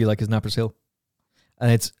horse I really like is Nappers Hill.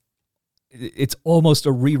 And it's almost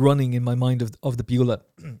a rerunning in my mind of the Beulah,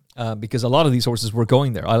 because a lot of these horses were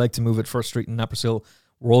going there. I like to move it. First Street and Nappers Hill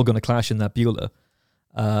were all going to clash in that Beulah.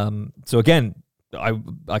 So again,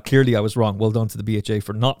 I clearly was wrong. Well done to the BHA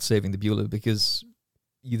for not saving the Beulah, because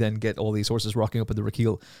you then get all these horses rocking up in the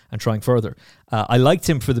Raquel and trying further. I liked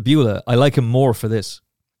him for the Beulah. I like him more for this.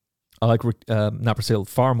 I like Nappers Hill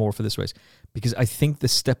far more for this race, because I think the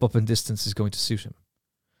step up in distance is going to suit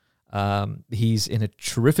him. He's in a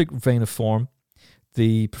terrific vein of form.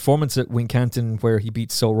 The performance at Wincanton, where he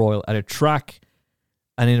beat So Royal at a track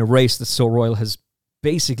and in a race that So Royal has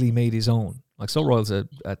basically made his own. Like, So Royal's a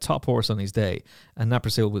top horse on his day, and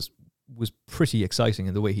Nappers Hill was pretty exciting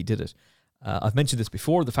in the way he did it. I've mentioned this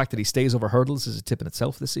before. The fact that he stays over hurdles is a tip in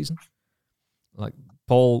itself this season. Like,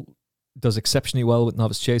 Paul does exceptionally well with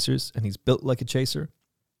novice chasers, and he's built like a chaser.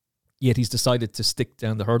 Yet he's decided to stick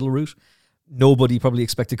down the hurdle route. Nobody probably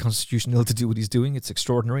expected Constitution Hill to do what he's doing. It's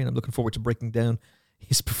extraordinary, and I'm looking forward to breaking down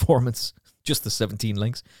his performance, just the 17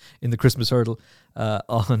 links, in the Christmas hurdle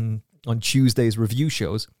on Tuesday's review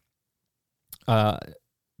shows.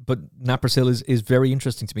 but Nappers Hill is very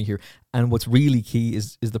interesting to me here. And what's really key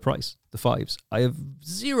is the price, the fives. I have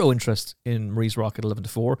zero interest in Marie's Rock at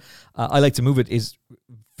 11-4. I Like to Move It is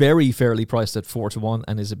very fairly priced at 4-1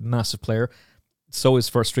 and is a massive player. So is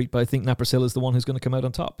First Street, but I think Nappers Hill is the one who's going to come out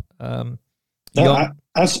on top.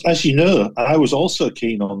 As you know, I was also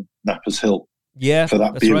keen on Nappers Hill for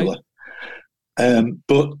that Bueller. Right.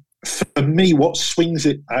 But for me, what swings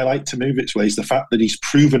it, I Like to Move Its way, is the fact that he's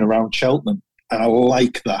proven around Cheltenham. And I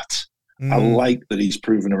like that. I like that he's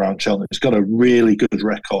proven around Cheltenham. He's got a really good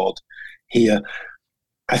record here.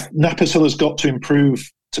 Nappers Hill has got to improve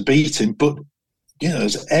to beat him, but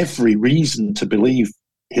there's every reason to believe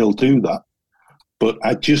he'll do that. But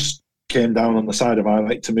I just came down on the side of I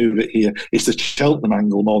Like to Move It here. It's the Cheltenham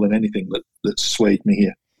angle more than anything that swayed me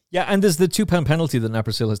here. Yeah, and there's the £2 penalty that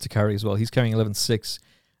Nappers Hill has to carry as well. He's carrying 11-6,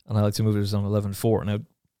 and I Like to Move It is on 11-4. Now,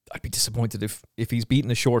 I'd be disappointed if he's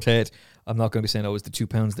beaten a short head. I'm not going to be saying, it was the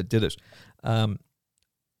 £2 that did it.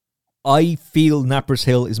 I feel Nappers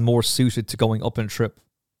Hill is more suited to going up and trip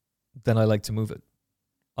than I Like to Move It.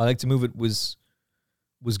 I Like to Move It was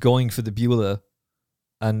going for the Beulah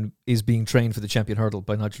and is being trained for the champion hurdle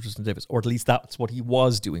by Nigel Tristan-Davis, or at least that's what he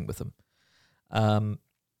was doing with him. I'm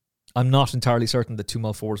not entirely certain that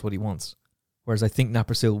 2-4 is what he wants, whereas I think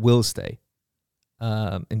Nappers Hill will stay.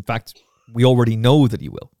 In fact, we already know that he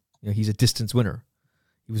will. He's a distance winner.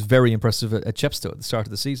 He was very impressive at Chepstow at the start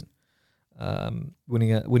of the season,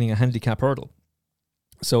 winning a handicap hurdle.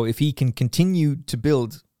 So if he can continue to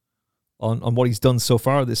build on what he's done so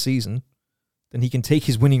far this season, then he can take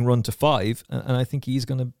his winning run to 5, and I think he's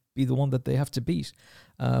going to be the one that they have to beat.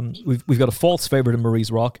 We've got a false favourite in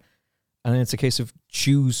Marie's Rock, and then it's a case of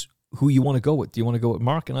choose who you want to go with. Do you want to go with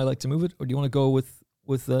Mark and I Like to Move It, or do you want to go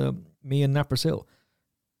with me and Nappers Hill?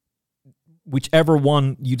 Whichever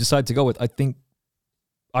one you decide to go with, I think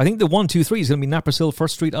the 1, 2, 3 is going to be Nappers Hill,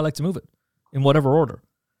 First Street, I Like to Move It, in whatever order.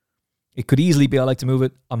 It could easily be I Like to Move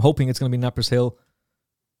It. I'm hoping it's going to be Nappers Hill,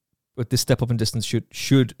 but this step up in distance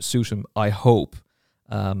should suit him, I hope.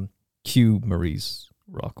 Q Marie's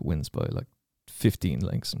Rock wins by like 15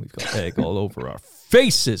 lengths, and we've got egg all over our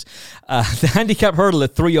faces. The handicap hurdle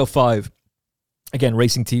at 3:05. Again,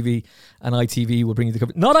 Racing TV and ITV will bring you the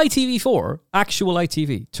coverage. Not ITV4, actual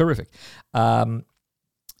ITV. Terrific.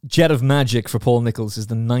 Jet of Magic for Paul Nicholls is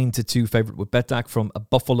the 9-2 favourite with Betdac from a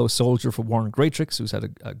Buffalo Soldier for Warren Greatrix, who's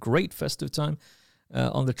had a great festive time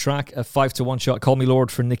on the track. A 5-1 shot. Call Me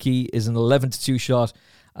Lord for Nicky is an 11-2 shot.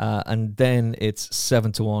 And then it's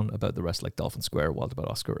 7-1 about the rest, like Dolphin Square, Wild About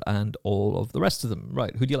Oscar, and all of the rest of them.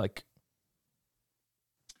 Right, who do you like?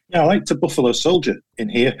 Yeah, I like the Buffalo Soldier in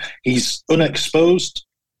here. He's unexposed.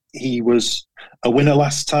 He was a winner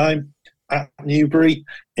last time at Newbury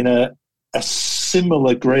in a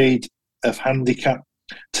similar grade of handicap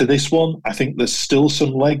to this one. I think there's still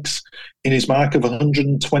some legs in his mark of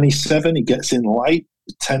 127. He gets in light,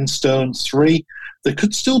 10 stone 3. There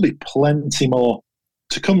could still be plenty more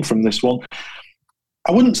to come from this one.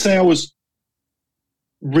 I wouldn't say I was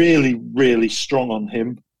really, really strong on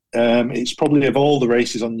him. It's probably, of all the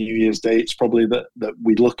races on New Year's Day, it's probably that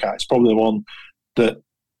we look at. It's probably the one that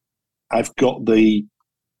I've got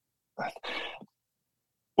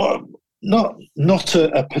not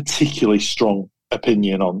a particularly strong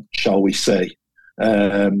opinion on, shall we say.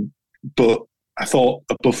 But I thought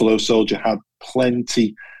a Buffalo Soldier had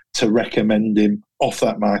plenty to recommend him off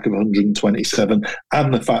that mark of 127,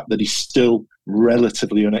 and the fact that he's still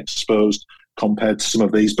relatively unexposed compared to some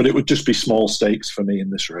of these. But it would just be small stakes for me in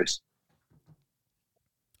this race.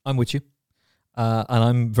 I'm with you. And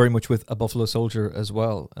I'm very much with a Buffalo Soldier as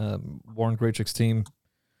well. Warren Greatrix' team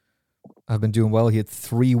have been doing well. He had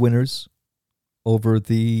 3 winners over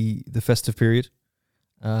the festive period.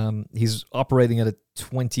 He's operating at a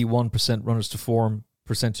 21% runners to form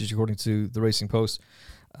percentage according to the Racing Post.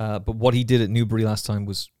 But what he did at Newbury last time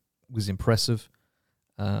was impressive.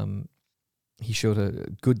 He showed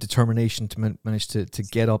a good determination to manage to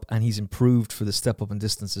get up, and he's improved for the step up in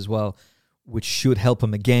distance as well, which should help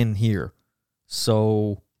him again here.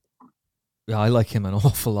 So, yeah, I like him an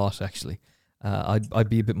awful lot, actually. I'd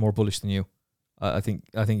be a bit more bullish than you. I think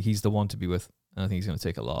he's the one to be with, and I think he's going to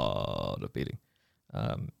take a lot of beating.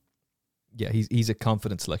 Yeah, he's a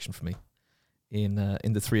confident selection for me in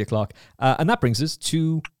the 3 o'clock, and that brings us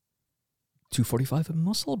to 2:45 at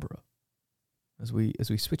Musselburgh as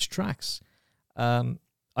we switch tracks.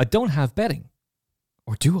 I don't have betting,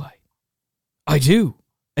 or do I? I do.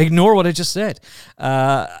 Ignore what I just said.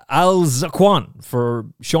 Al Zakwan for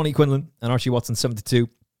Shawnee Quinlan and Archie Watson 7-2.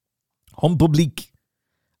 Home Public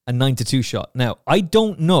a 9-2 shot. Now, I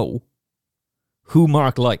don't know who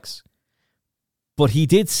Mark likes, but he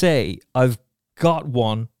did say, I've got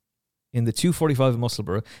one in the 245 of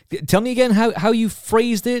Musselburgh. Tell me again how you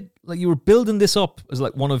phrased it. Like you were building this up as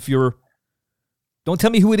like one of your... Don't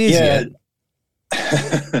tell me who it is yet.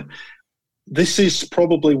 This is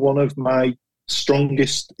probably one of my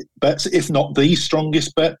strongest bets, if not the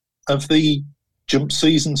strongest bet of the jump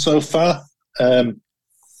season so far.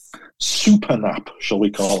 Super nap, shall we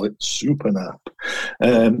call it? Super nap.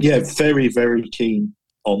 Very, very keen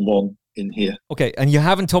on one in here. Okay, and you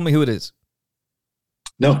haven't told me who it is.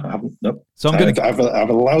 No, I haven't. No. So I've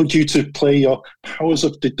allowed you to play your powers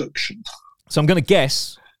of deduction. So I'm going to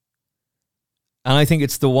guess, and I think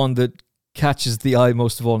it's the one that catches the eye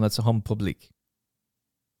most of all, and that's a Hum Public.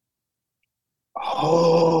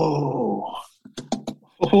 Oh,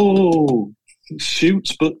 it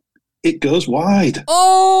shoots, but it goes wide.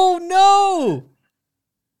 Oh, no!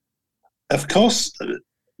 Of course,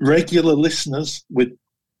 regular listeners with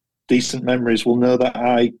decent memories will know that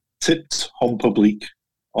I tipped Hum Public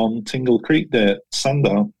on Tingle Creek Day at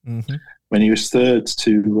Sandown when he was third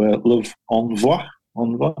to Love Envoi.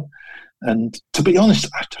 And to be honest,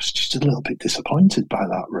 I was just a little bit disappointed by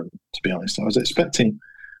that run, to be honest. I was expecting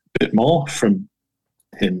a bit more from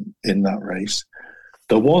him in that race.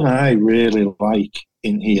 The one I really like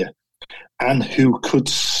in here, and who could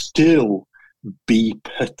still be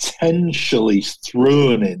potentially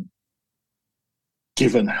thrown in,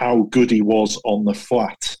 given how good he was on the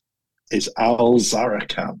flat, is Al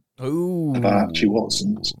Zarakan of Archie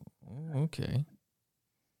Watson's. Okay.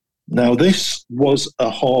 Now, this was a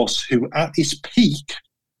horse who, at his peak,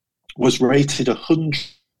 was rated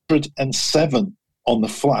 107 on the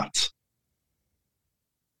flat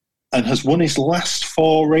and has won his last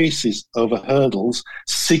 4 races over hurdles,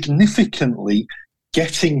 significantly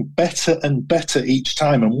getting better and better each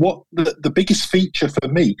time. And what the biggest feature for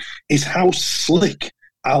me is how slick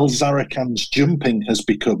Al Zarakan's jumping has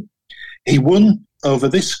become. He won over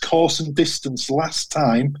this course and distance last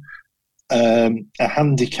time, a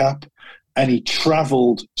handicap, and he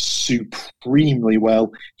travelled supremely well.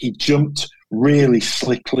 He jumped really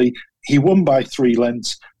slickly. He won by 3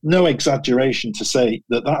 lengths. No exaggeration to say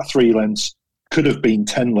that 3 lengths could have been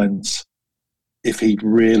 10 lengths if he'd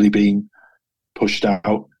really been pushed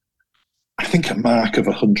out. I think a mark of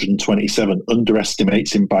 127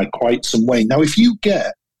 underestimates him by quite some way. Now, if you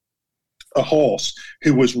get a horse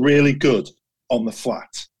who was really good on the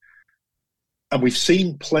flat, and we've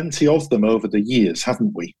seen plenty of them over the years,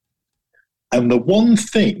 haven't we? And the one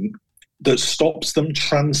thing that stops them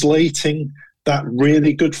translating that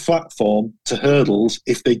really good flat form to hurdles,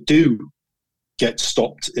 if they do get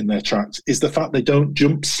stopped in their tracks, is the fact they don't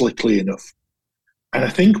jump slickly enough. And I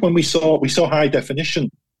think when we saw High Definition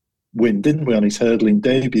win, didn't we, on his hurdling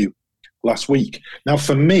debut last week? Now,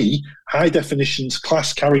 for me, High Definition's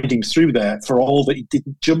class carried him through there for all that he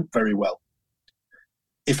didn't jump very well.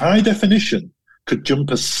 If High Definition could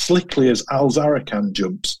jump as slickly as Al Zarakan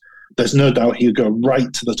jumps, there's no doubt he'll go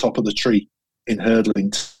right to the top of the tree in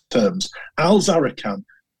hurdling terms. Al Zarakan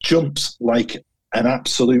jumps like an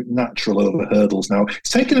absolute natural over hurdles now. It's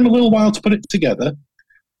taken him a little while to put it together,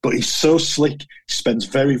 but he's so slick. He spends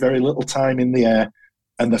very, very little time in the air.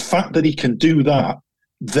 And the fact that he can do that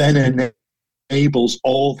then enables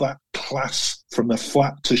all that class from the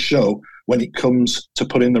flat to show when it comes to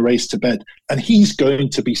putting the race to bed. And he's going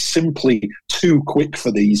to be simply too quick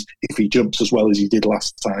for these if he jumps as well as he did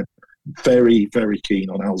last time. Very, very keen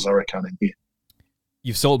on Al Zarakan in here.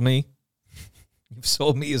 You've sold me. You've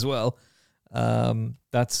sold me as well.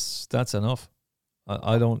 That's enough.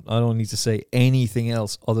 I don't need to say anything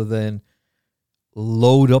else other than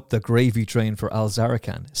load up the gravy train for Al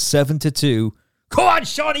Zarakan. 7-2. Come on,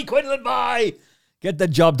 Shawnee Quinlan, bye! Get the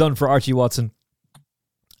job done for Archie Watson.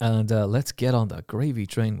 And let's get on the gravy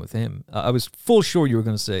train with him. I was full sure you were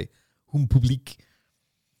going to say Hum Public.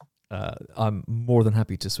 I'm more than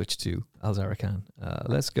happy to switch to Al Zarakan.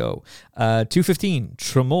 Let's go. 215,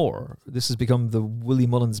 Tremor. This has become the Willie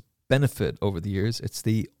Mullins benefit over the years. It's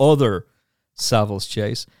the other Savills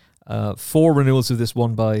Chase. 4 renewals of this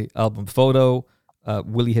won by Album Photo.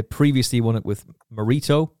 Willie had previously won it with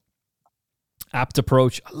Marito. Apt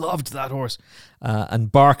Approach. I loved that horse.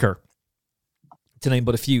 And Barker, to name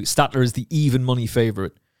but a few. Statler is the even money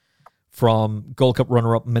favourite from Gold Cup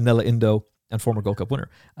runner-up Manila Indo and former Gold Cup winner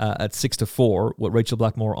at 6-4, with Rachel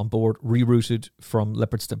Blackmore on board, rerouted from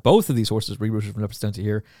Leopardstown. Both of these horses rerouted from Leopardstown to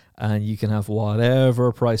here, and you can have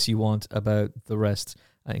whatever price you want about the rest,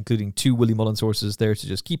 including 2 Willie Mullins horses there to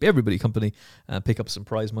just keep everybody company and pick up some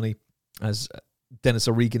prize money. As Dennis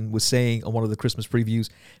O'Regan was saying on one of the Christmas previews,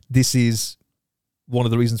 this is one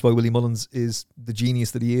of the reasons why Willie Mullins is the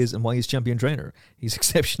genius that he is and why he's champion trainer. He's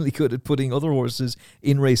exceptionally good at putting other horses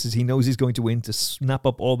in races he knows he's going to win to snap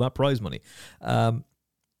up all that prize money.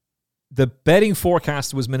 The betting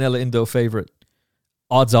forecast was Manila Indo favourite,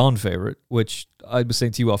 odds-on favourite, which I was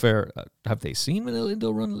saying to you off air. Have they seen Manila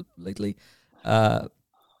Indo run lately?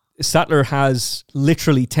 Sattler has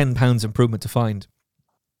literally £10 improvement to find,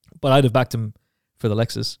 but I'd have backed him for the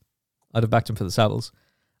Lexus. I'd have backed him for the Saddles.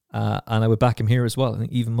 And I would back him here as well. I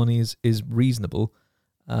think even money is reasonable.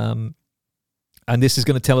 And this is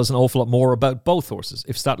going to tell us an awful lot more about both horses.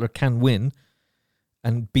 If Statler can win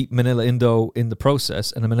and beat Manila Indo in the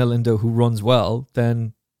process, and a Manila Indo who runs well,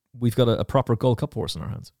 then we've got a proper Gold Cup horse in our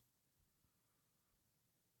hands.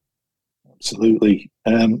 Absolutely.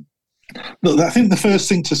 Look, I think the first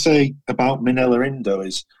thing to say about Manila Indo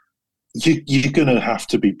is you're going to have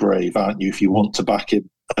to be brave, aren't you, if you want to back him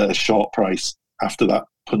at a short price after that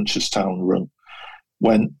Punchestown run.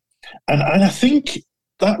 And I think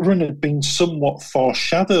that run had been somewhat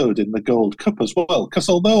foreshadowed in the Gold Cup as well, because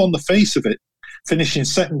although on the face of it, finishing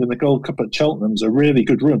second in the Gold Cup at Cheltenham's a really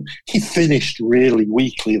good run, he finished really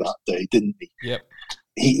weakly that day, didn't he? Yep.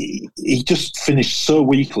 He just finished so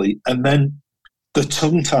weakly, and then the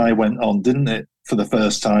tongue tie went on, didn't it, for the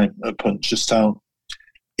first time at Punchestown.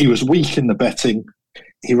 He was weak in the betting.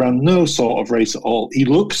 He ran no sort of race at all. He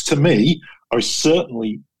looks to me, or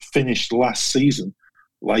certainly finished last season,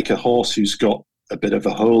 like a horse who's got a bit of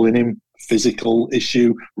a hole in him, physical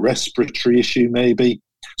issue, respiratory issue maybe.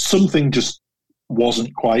 Something just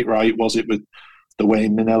wasn't quite right, was it, with the way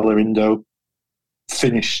Manila Indo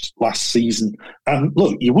finished last season? And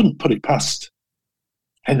look, you wouldn't put it past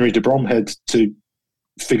Henry de Bromhead to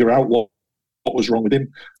figure out what was wrong with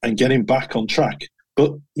him and get him back on track.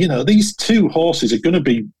 But, you know, these two horses are going to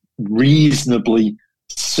be reasonably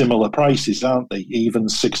similar prices, aren't they? Even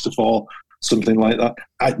 6-4, something like that.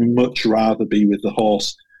 I'd much rather be with the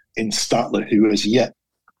horse in Statler, who has yet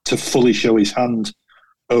to fully show his hand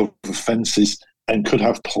over fences and could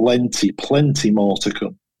have plenty more to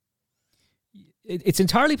come. It's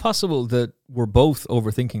entirely possible that we're both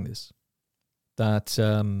overthinking this. That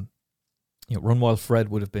Run Wild Fred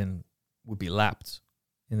would be lapped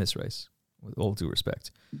in this race, with all due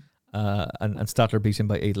respect. And Statler beat him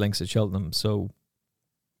by 8 lengths at Cheltenham. So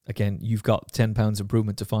again, you've got £10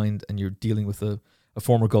 improvement to find, and you're dealing with a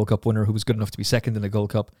former Gold Cup winner who was good enough to be second in a Gold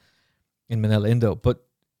Cup in Manila Indo. But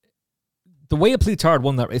the way a Plutard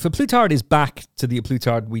won that, if a Plutard is back to the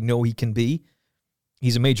Plutard we know he can be,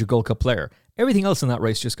 he's a major Gold Cup player. Everything else in that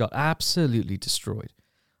race just got absolutely destroyed.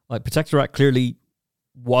 Like Protectorat clearly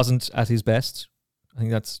wasn't at his best. I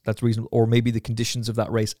think that's reasonable. Or maybe the conditions of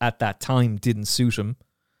that race at that time didn't suit him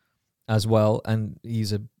as well, and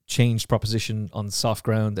he's a changed proposition on soft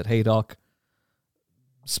ground at Haydock,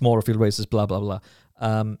 smaller field races, blah, blah, blah.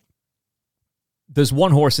 There's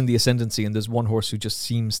one horse in the ascendancy, and there's one horse who just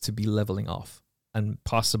seems to be leveling off and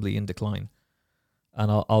possibly in decline.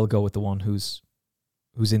 And I'll go with the one who's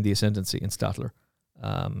in the ascendancy in Statler.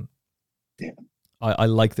 I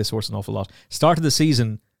like this horse an awful lot. Start of the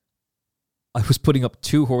season, I was putting up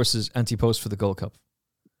 2 horses anti-post for the Gold Cup.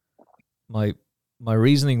 My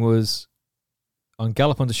reasoning was, on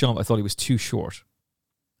Galop on the Champ, I thought he was too short.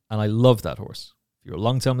 And I love that horse. If you're a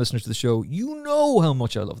long-time listener to the show, you know how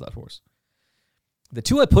much I love that horse. The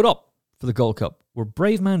 2 I put up for the Gold Cup were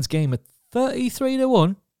Brave Man's Game at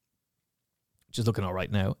 33-1, which is looking all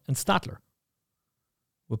right now, and Statler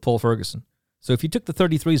with Paul Ferguson. So if you took the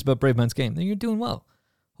 33s about Brave Man's Game, then you're doing well.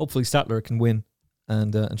 Hopefully Statler can win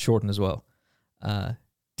and shorten as well.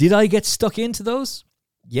 Did I get stuck into those?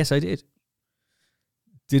 Yes, I did.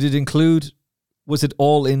 Did it include, was it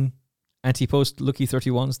all in anti-post Lucky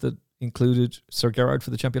 31s that included Sir Gerard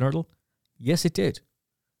for the Champion Hurdle? Yes, it did.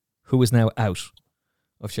 Who is now out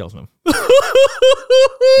of Cheltenham.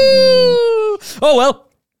 Oh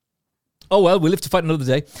well, we'll live to fight another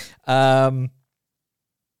day.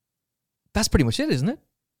 That's pretty much it, isn't it?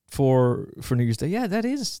 For New Year's Day. Yeah, that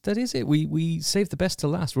is it. We saved the best to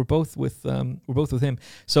last. We're both with him.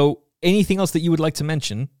 So anything else that you would like to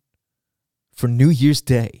mention for New Year's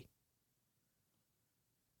Day?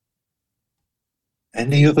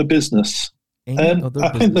 Any other business? I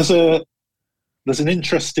think there's an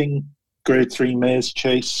interesting Grade 3 mares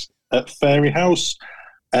chase at Fairyhouse.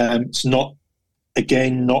 It's not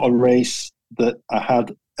a race that I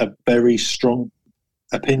had a very strong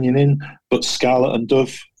opinion in, but Scarlet and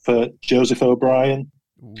Dove for Joseph O'Brien.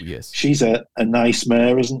 Ooh, yes. She's a nice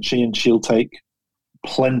mare, isn't she? And she'll take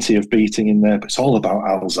plenty of beating in there. But it's all about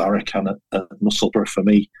Al Zarakan at Musselburgh for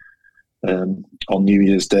me on New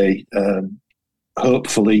Year's Day.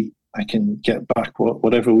 Hopefully I can get back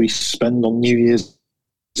whatever we spend on New Year's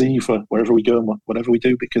Eve or wherever we go and whatever we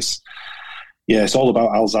do, because it's all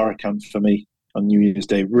about Al Zarakan for me on New Year's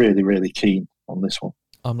Day. Really, really keen on this one.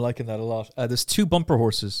 I'm liking that a lot. There's 2 bumper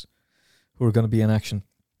horses who are going to be in action.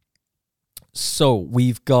 So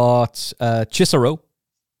we've got Cicero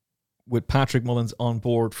with Patrick Mullins on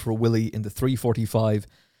board for Willie in the 3:45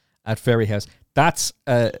 at Ferryhouse. That's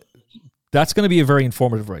going to be a very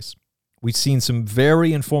informative race. We've seen some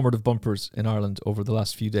very informative bumpers in Ireland over the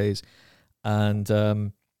last few days,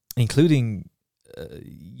 and including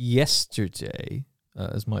yesterday,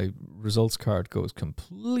 as my results card goes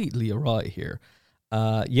completely awry here.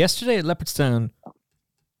 Yesterday at Leopardstown,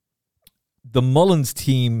 the Mullins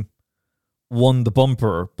team won the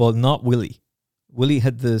bumper, but not Willie. Willie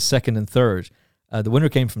had the second and third. The winner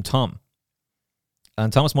came from Tom.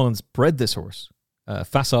 And Thomas Mullins bred this horse,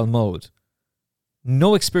 facile mode.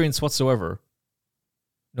 No experience whatsoever.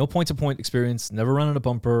 No point-to-point experience. Never ran in a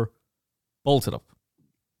bumper. Bolted up.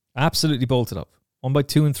 Absolutely bolted up. Won by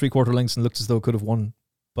 2 3/4 lengths and looked as though it could have won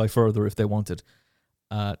by further if they wanted.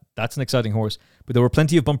 That's an exciting horse. But there were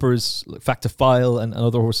plenty of bumpers, like Fact to File and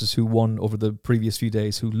other horses who won over the previous few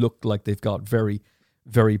days who looked like they've got very,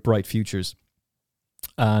 very bright futures.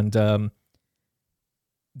 And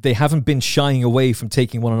they haven't been shying away from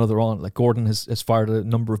taking one another on. Like Gordon has fired a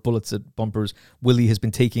number of bullets at bumpers. Willie has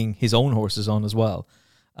been taking his own horses on as well.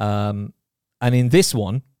 And in this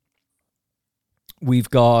one, we've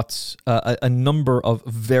got a number of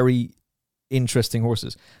very interesting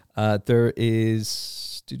horses. There is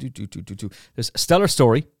there's Stellar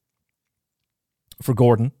Story for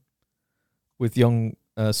Gordon with young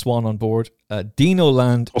Swan on board. Dino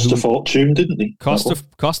Land cost a fortune, didn't he?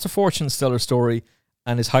 Cost a fortune, Stellar Story,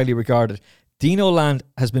 and is highly regarded. Dino Land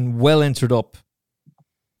has been well entered up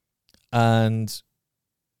and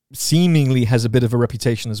seemingly has a bit of a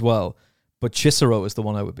reputation as well. But Cicero is the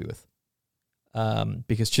one I would be with.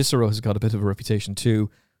 Because Cicero has got a bit of a reputation too.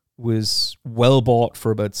 Was well bought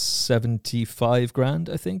for about 75 grand,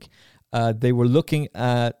 I think. They were looking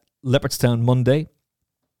at Leopardstown Monday,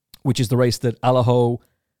 which is the race that Allaho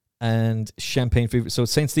and Champagne Fever. So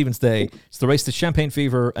it's St. Stephen's Day. It's the race that Champagne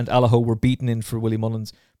Fever and Allaho were beaten in for Willie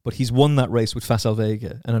Mullins, but he's won that race with Facile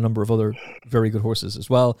Vega and a number of other very good horses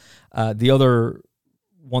as well. The other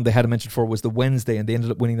one they had mentioned for was the Wednesday, and they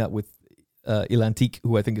ended up winning that with Ilantique,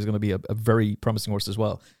 who I think is going to be a very promising horse as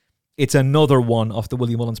well. It's another one off the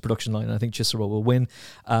Willie Mullins production line, and I think Cicero will win.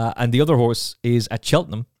 And the other horse is at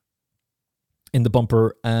Cheltenham in the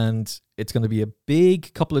bumper, and it's going to be a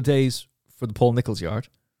big couple of days for the Paul Nicholls yard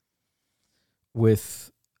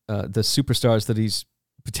with the superstars that he's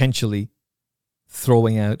potentially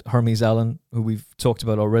throwing out. Hermes Allen, who we've talked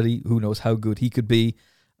about already, who knows how good he could be.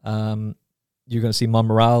 You're going to see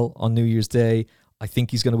Monmoral on New Year's Day. I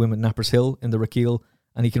think he's going to win with Nappers Hill in the Raquel,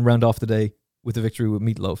 and he can round off the day with a victory with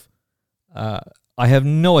Meatloaf. I have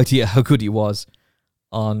no idea how good he was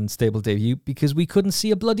on stable debut because we couldn't see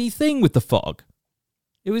a bloody thing with the fog.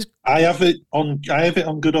 It was. I have it on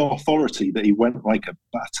good authority that he went like a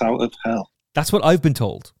bat out of hell. That's what I've been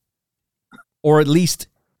told, or at least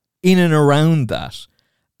in and around that.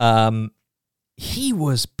 He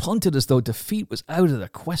was punted as though defeat was out of the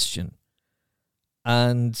question,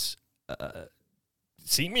 and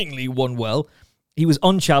seemingly won well. He was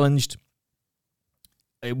unchallenged.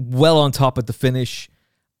 Well on top at the finish.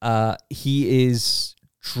 He is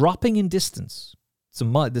dropping in distance.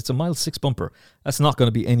 It's a mile 6 bumper. That's not going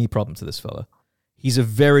to be any problem to this fella. He's a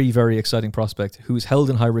very, very exciting prospect who's held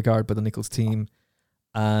in high regard by the Nicholls team,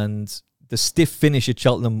 and the stiff finish at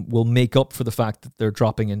Cheltenham will make up for the fact that they're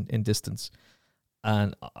dropping in distance,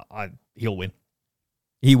 and he'll win.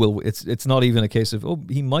 He will. It's not even a case of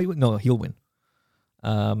he might win. No, he'll win.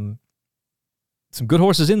 Some good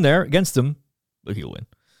horses in there against him, but he'll win.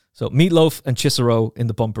 So Meatloaf and Cicero in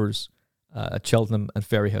the bumpers at Cheltenham and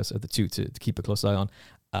Ferryhouse are the two to keep a close eye on.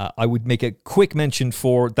 I would make a quick mention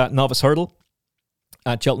for that novice hurdle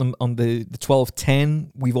at Cheltenham on the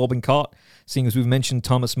 12:10. We've all been caught, seeing as we've mentioned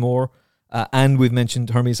Thomas Moore and we've mentioned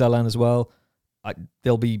Hermes Allan as well.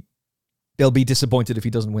 They'll be disappointed if he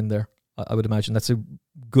doesn't win there. I would imagine that's a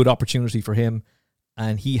good opportunity for him,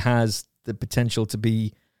 and he has the potential to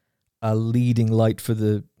be a leading light for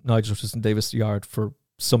the Nigel Twiston-Davis yard for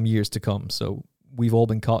some years to come. So we've all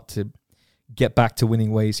been caught to get back to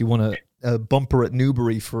winning ways. He won a bumper at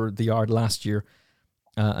Newbury for the yard last year,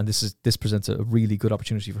 and this presents a really good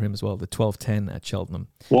opportunity for him as well. The 12:10 at Cheltenham.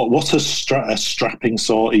 What a strapping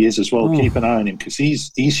sort he is as well. Ooh. Keep an eye on him because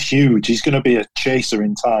he's huge. He's going to be a chaser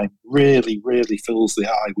in time. Really, really fills the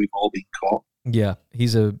eye. We've all been caught. Yeah,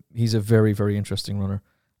 he's a very, very interesting runner.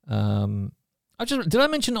 Did I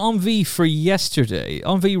mention Envie for yesterday?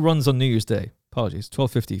 Envie runs on New Year's Day. Apologies,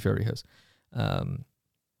 12:50 Ferry House.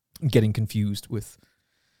 Getting confused with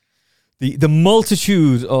the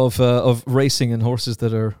multitude of racing and horses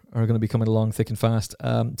that are going to be coming along thick and fast.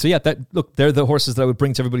 So yeah, they're the horses that I would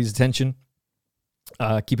bring to everybody's attention.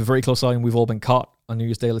 Keep a very close eye, and we've all been caught on New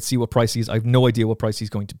Year's Day. Let's see what price he is. I have no idea what price he's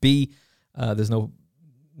going to be. There's no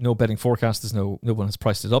betting forecast. There's no one has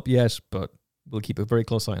priced it up yet, but we'll keep a very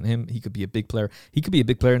close eye on him. He could be a big player. He could be a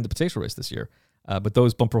big player in the potato race this year. But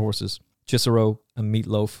those bumper horses, Cicero and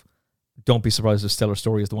Meatloaf, don't be surprised if Stellar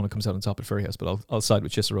Story is the one that comes out on top at Ferry House, but I'll side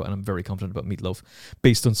with Cicero, and I'm very confident about Meatloaf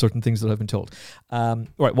based on certain things that I've been told. All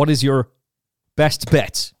right, what is your best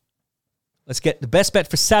bet? Let's get the best bet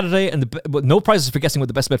for Saturday, and no prizes for guessing what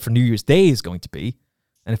the best bet for New Year's Day is going to be.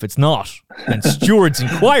 And if it's not, then Steward's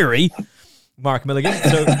Inquiry, Mark Milligan.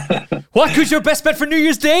 So what could your best bet for New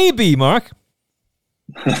Year's Day be, Mark?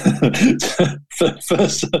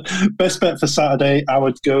 First, best bet for Saturday, I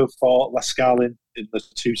would go for Lascalin in the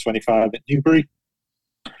 225 at Newbury.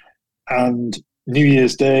 And New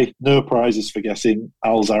Year's Day, no prizes for guessing,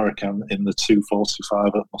 Al Zarakan in the 245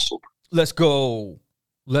 at Muscle. Let's go.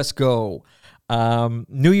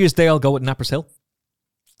 New Year's Day, I'll go with Nappers Hill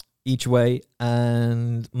each way.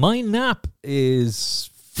 And my nap is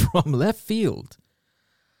from left field.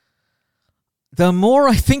 The more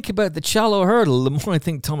I think about the shallow hurdle, the more I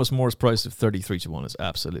think Thomas Moore's price of 33-1 is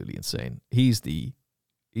absolutely insane. He's the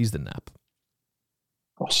nap.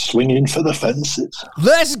 Oh, swinging for the fences.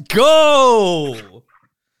 Let's go!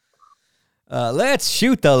 Let's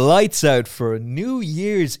shoot the lights out for New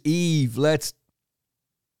Year's Eve. Let's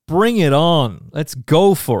bring it on. Let's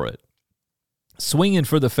go for it. Swinging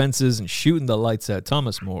for the fences and shooting the lights out.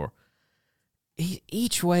 Thomas Moore.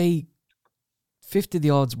 Each way, 50 the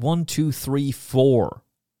odds, 1, 2, 3, 4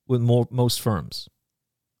 with most firms.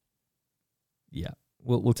 Yeah,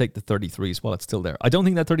 we'll take the 33s while it's still there. I don't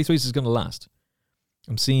think that 33s is going to last.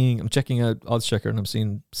 I'm checking out Odds Checker, and I'm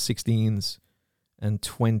seeing 16s and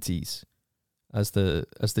 20s as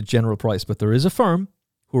the general price. But there is a firm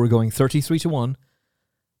who are going 33-1,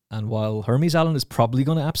 and while Hermes Allen is probably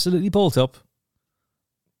going to absolutely bolt up,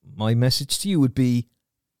 my message to you would be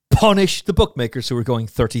punish the bookmakers who are going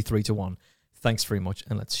 33-1. Thanks very much,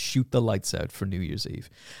 and let's shoot the lights out for New Year's Eve.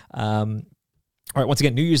 All right, once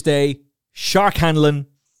again, New Year's Day, Shark Hanlon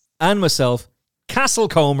and myself, Castle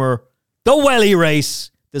Comer, the Welly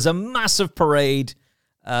race. There's a massive parade.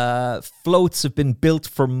 Floats have been built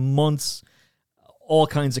for months. All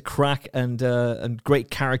kinds of crack and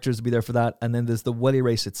great characters will be there for that. And then there's the Welly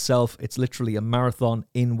race itself. It's literally a marathon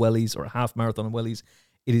in Wellies, or a half marathon in Wellies.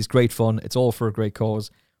 It is great fun. It's all for a great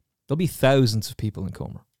cause. There'll be thousands of people in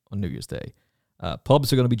Comer on New Year's Day.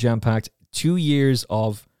 Pubs are going to be jam-packed. 2 years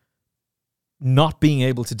of not being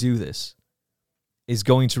able to do this is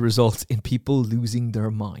going to result in people losing their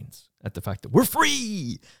minds at the fact that we're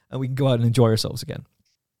free and we can go out and enjoy ourselves again.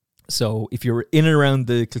 So if you're in and around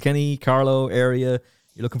the Kilkenny, Carlow area,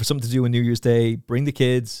 you're looking for something to do on New Year's Day, bring the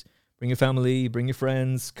kids, bring your family, bring your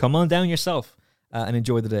friends, come on down yourself and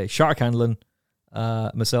enjoy the day. Shark Handling,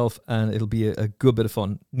 myself, and it'll be a good bit of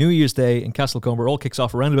fun. New Year's Day in Castlecomer all kicks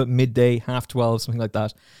off around about midday, 12:30, something like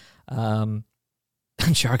that. And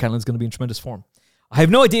Shark Handling's going to be in tremendous form. I have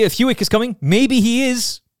no idea if Hewick is coming. Maybe he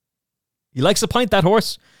is. He likes to pint, that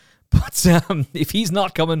horse. But if he's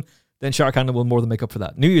not coming, then Shark Handling will more than make up for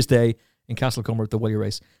that. New Year's Day in Castlecomer at the Welly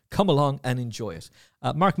Race. Come along and enjoy it.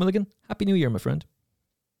 Mark Milligan, Happy New Year, my friend.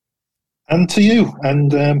 And to you.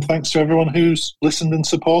 And thanks to everyone who's listened and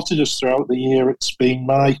supported us throughout the year. It's been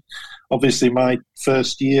obviously my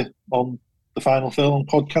first year on the Final Furlong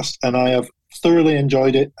podcast, and I have thoroughly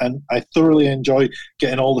enjoyed it, and I thoroughly enjoy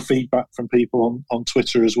getting all the feedback from people on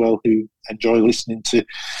Twitter as well who enjoy listening to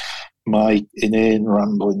my inane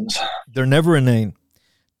ramblings. They're never inane.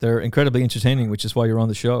 They're incredibly entertaining, which is why you're on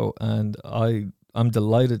the show, and I'm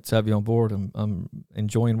delighted to have you on board. I'm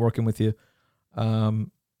enjoying working with you.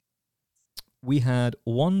 We had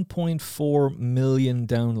 1.4 million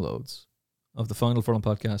downloads of the Final Furlong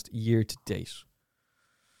podcast year to date.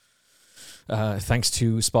 Thanks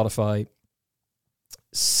to Spotify.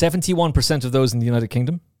 71% of those in the United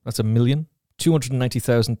Kingdom. That's a million.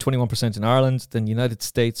 290,000, 21% in Ireland. Then United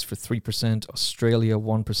States for 3%. Australia,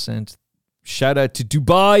 1%. Shout out to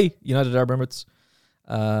Dubai, United Arab Emirates.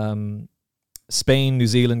 Spain, New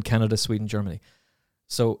Zealand, Canada, Sweden, Germany.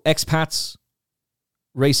 So expats,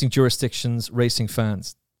 racing jurisdictions, racing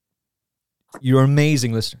fans. You're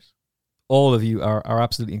amazing listeners. All of you are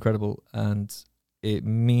absolutely incredible, and it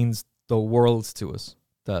means the world to us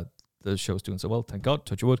that the show's doing so well. Thank God,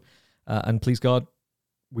 touch wood. And please God,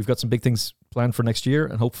 we've got some big things planned for next year,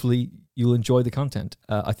 and hopefully you'll enjoy the content.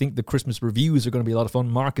 I think the Christmas reviews are going to be a lot of fun.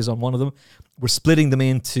 Mark is on one of them. We're splitting them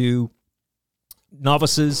into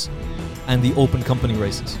novices and the open company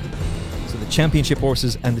races. So the championship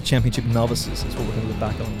horses and the championship novices is what we're going to look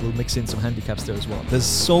back on. We'll mix in some handicaps there as well. There's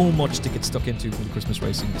so much to get stuck into from the Christmas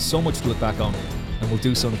racing. There's so much to look back on, and we'll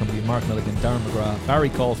do so in the company of Mark Milligan, Darren McGrath, Barry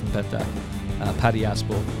Call from BetDAC, Paddy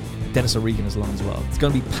Aspel, Dennis O'Regan is along as well. It's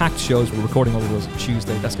going to be packed shows. We're recording all of those on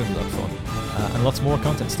Tuesday. That's going to be a lot of fun. And lots more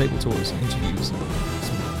content, stable tours, interviews, and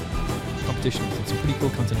some competitions, and some pretty cool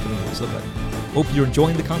content coming up. So hope you're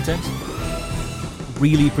enjoying the content.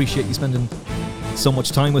 Really appreciate you spending so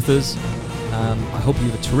much time with us. I hope you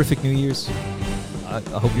have a terrific New Year's. I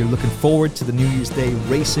hope you're looking forward to the New Year's Day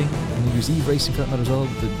racing, and New Year's Eve racing for that matter as well.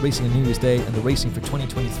 The racing on New Year's Day and the racing for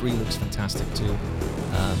 2023 looks fantastic too.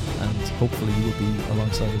 And hopefully you will be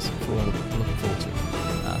alongside us for all we're looking forward to.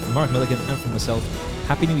 From Mark Milligan and from myself,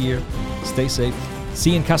 Happy New Year, stay safe.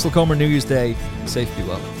 See you in Castlecomer New Year's Day. Safe, be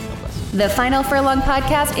well. God bless. The Final Furlong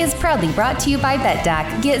podcast is proudly brought to you by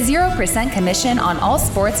BetDAC. Get 0% commission on all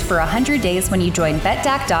sports for 100 days when you join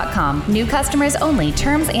BetDAC.com. New customers only.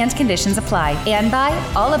 Terms and conditions apply. And by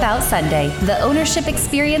All About Sunday, the ownership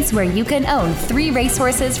experience where you can own 3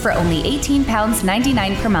 racehorses for only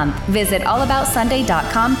 £18.99 per month. Visit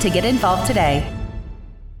allaboutsunday.com to get involved today.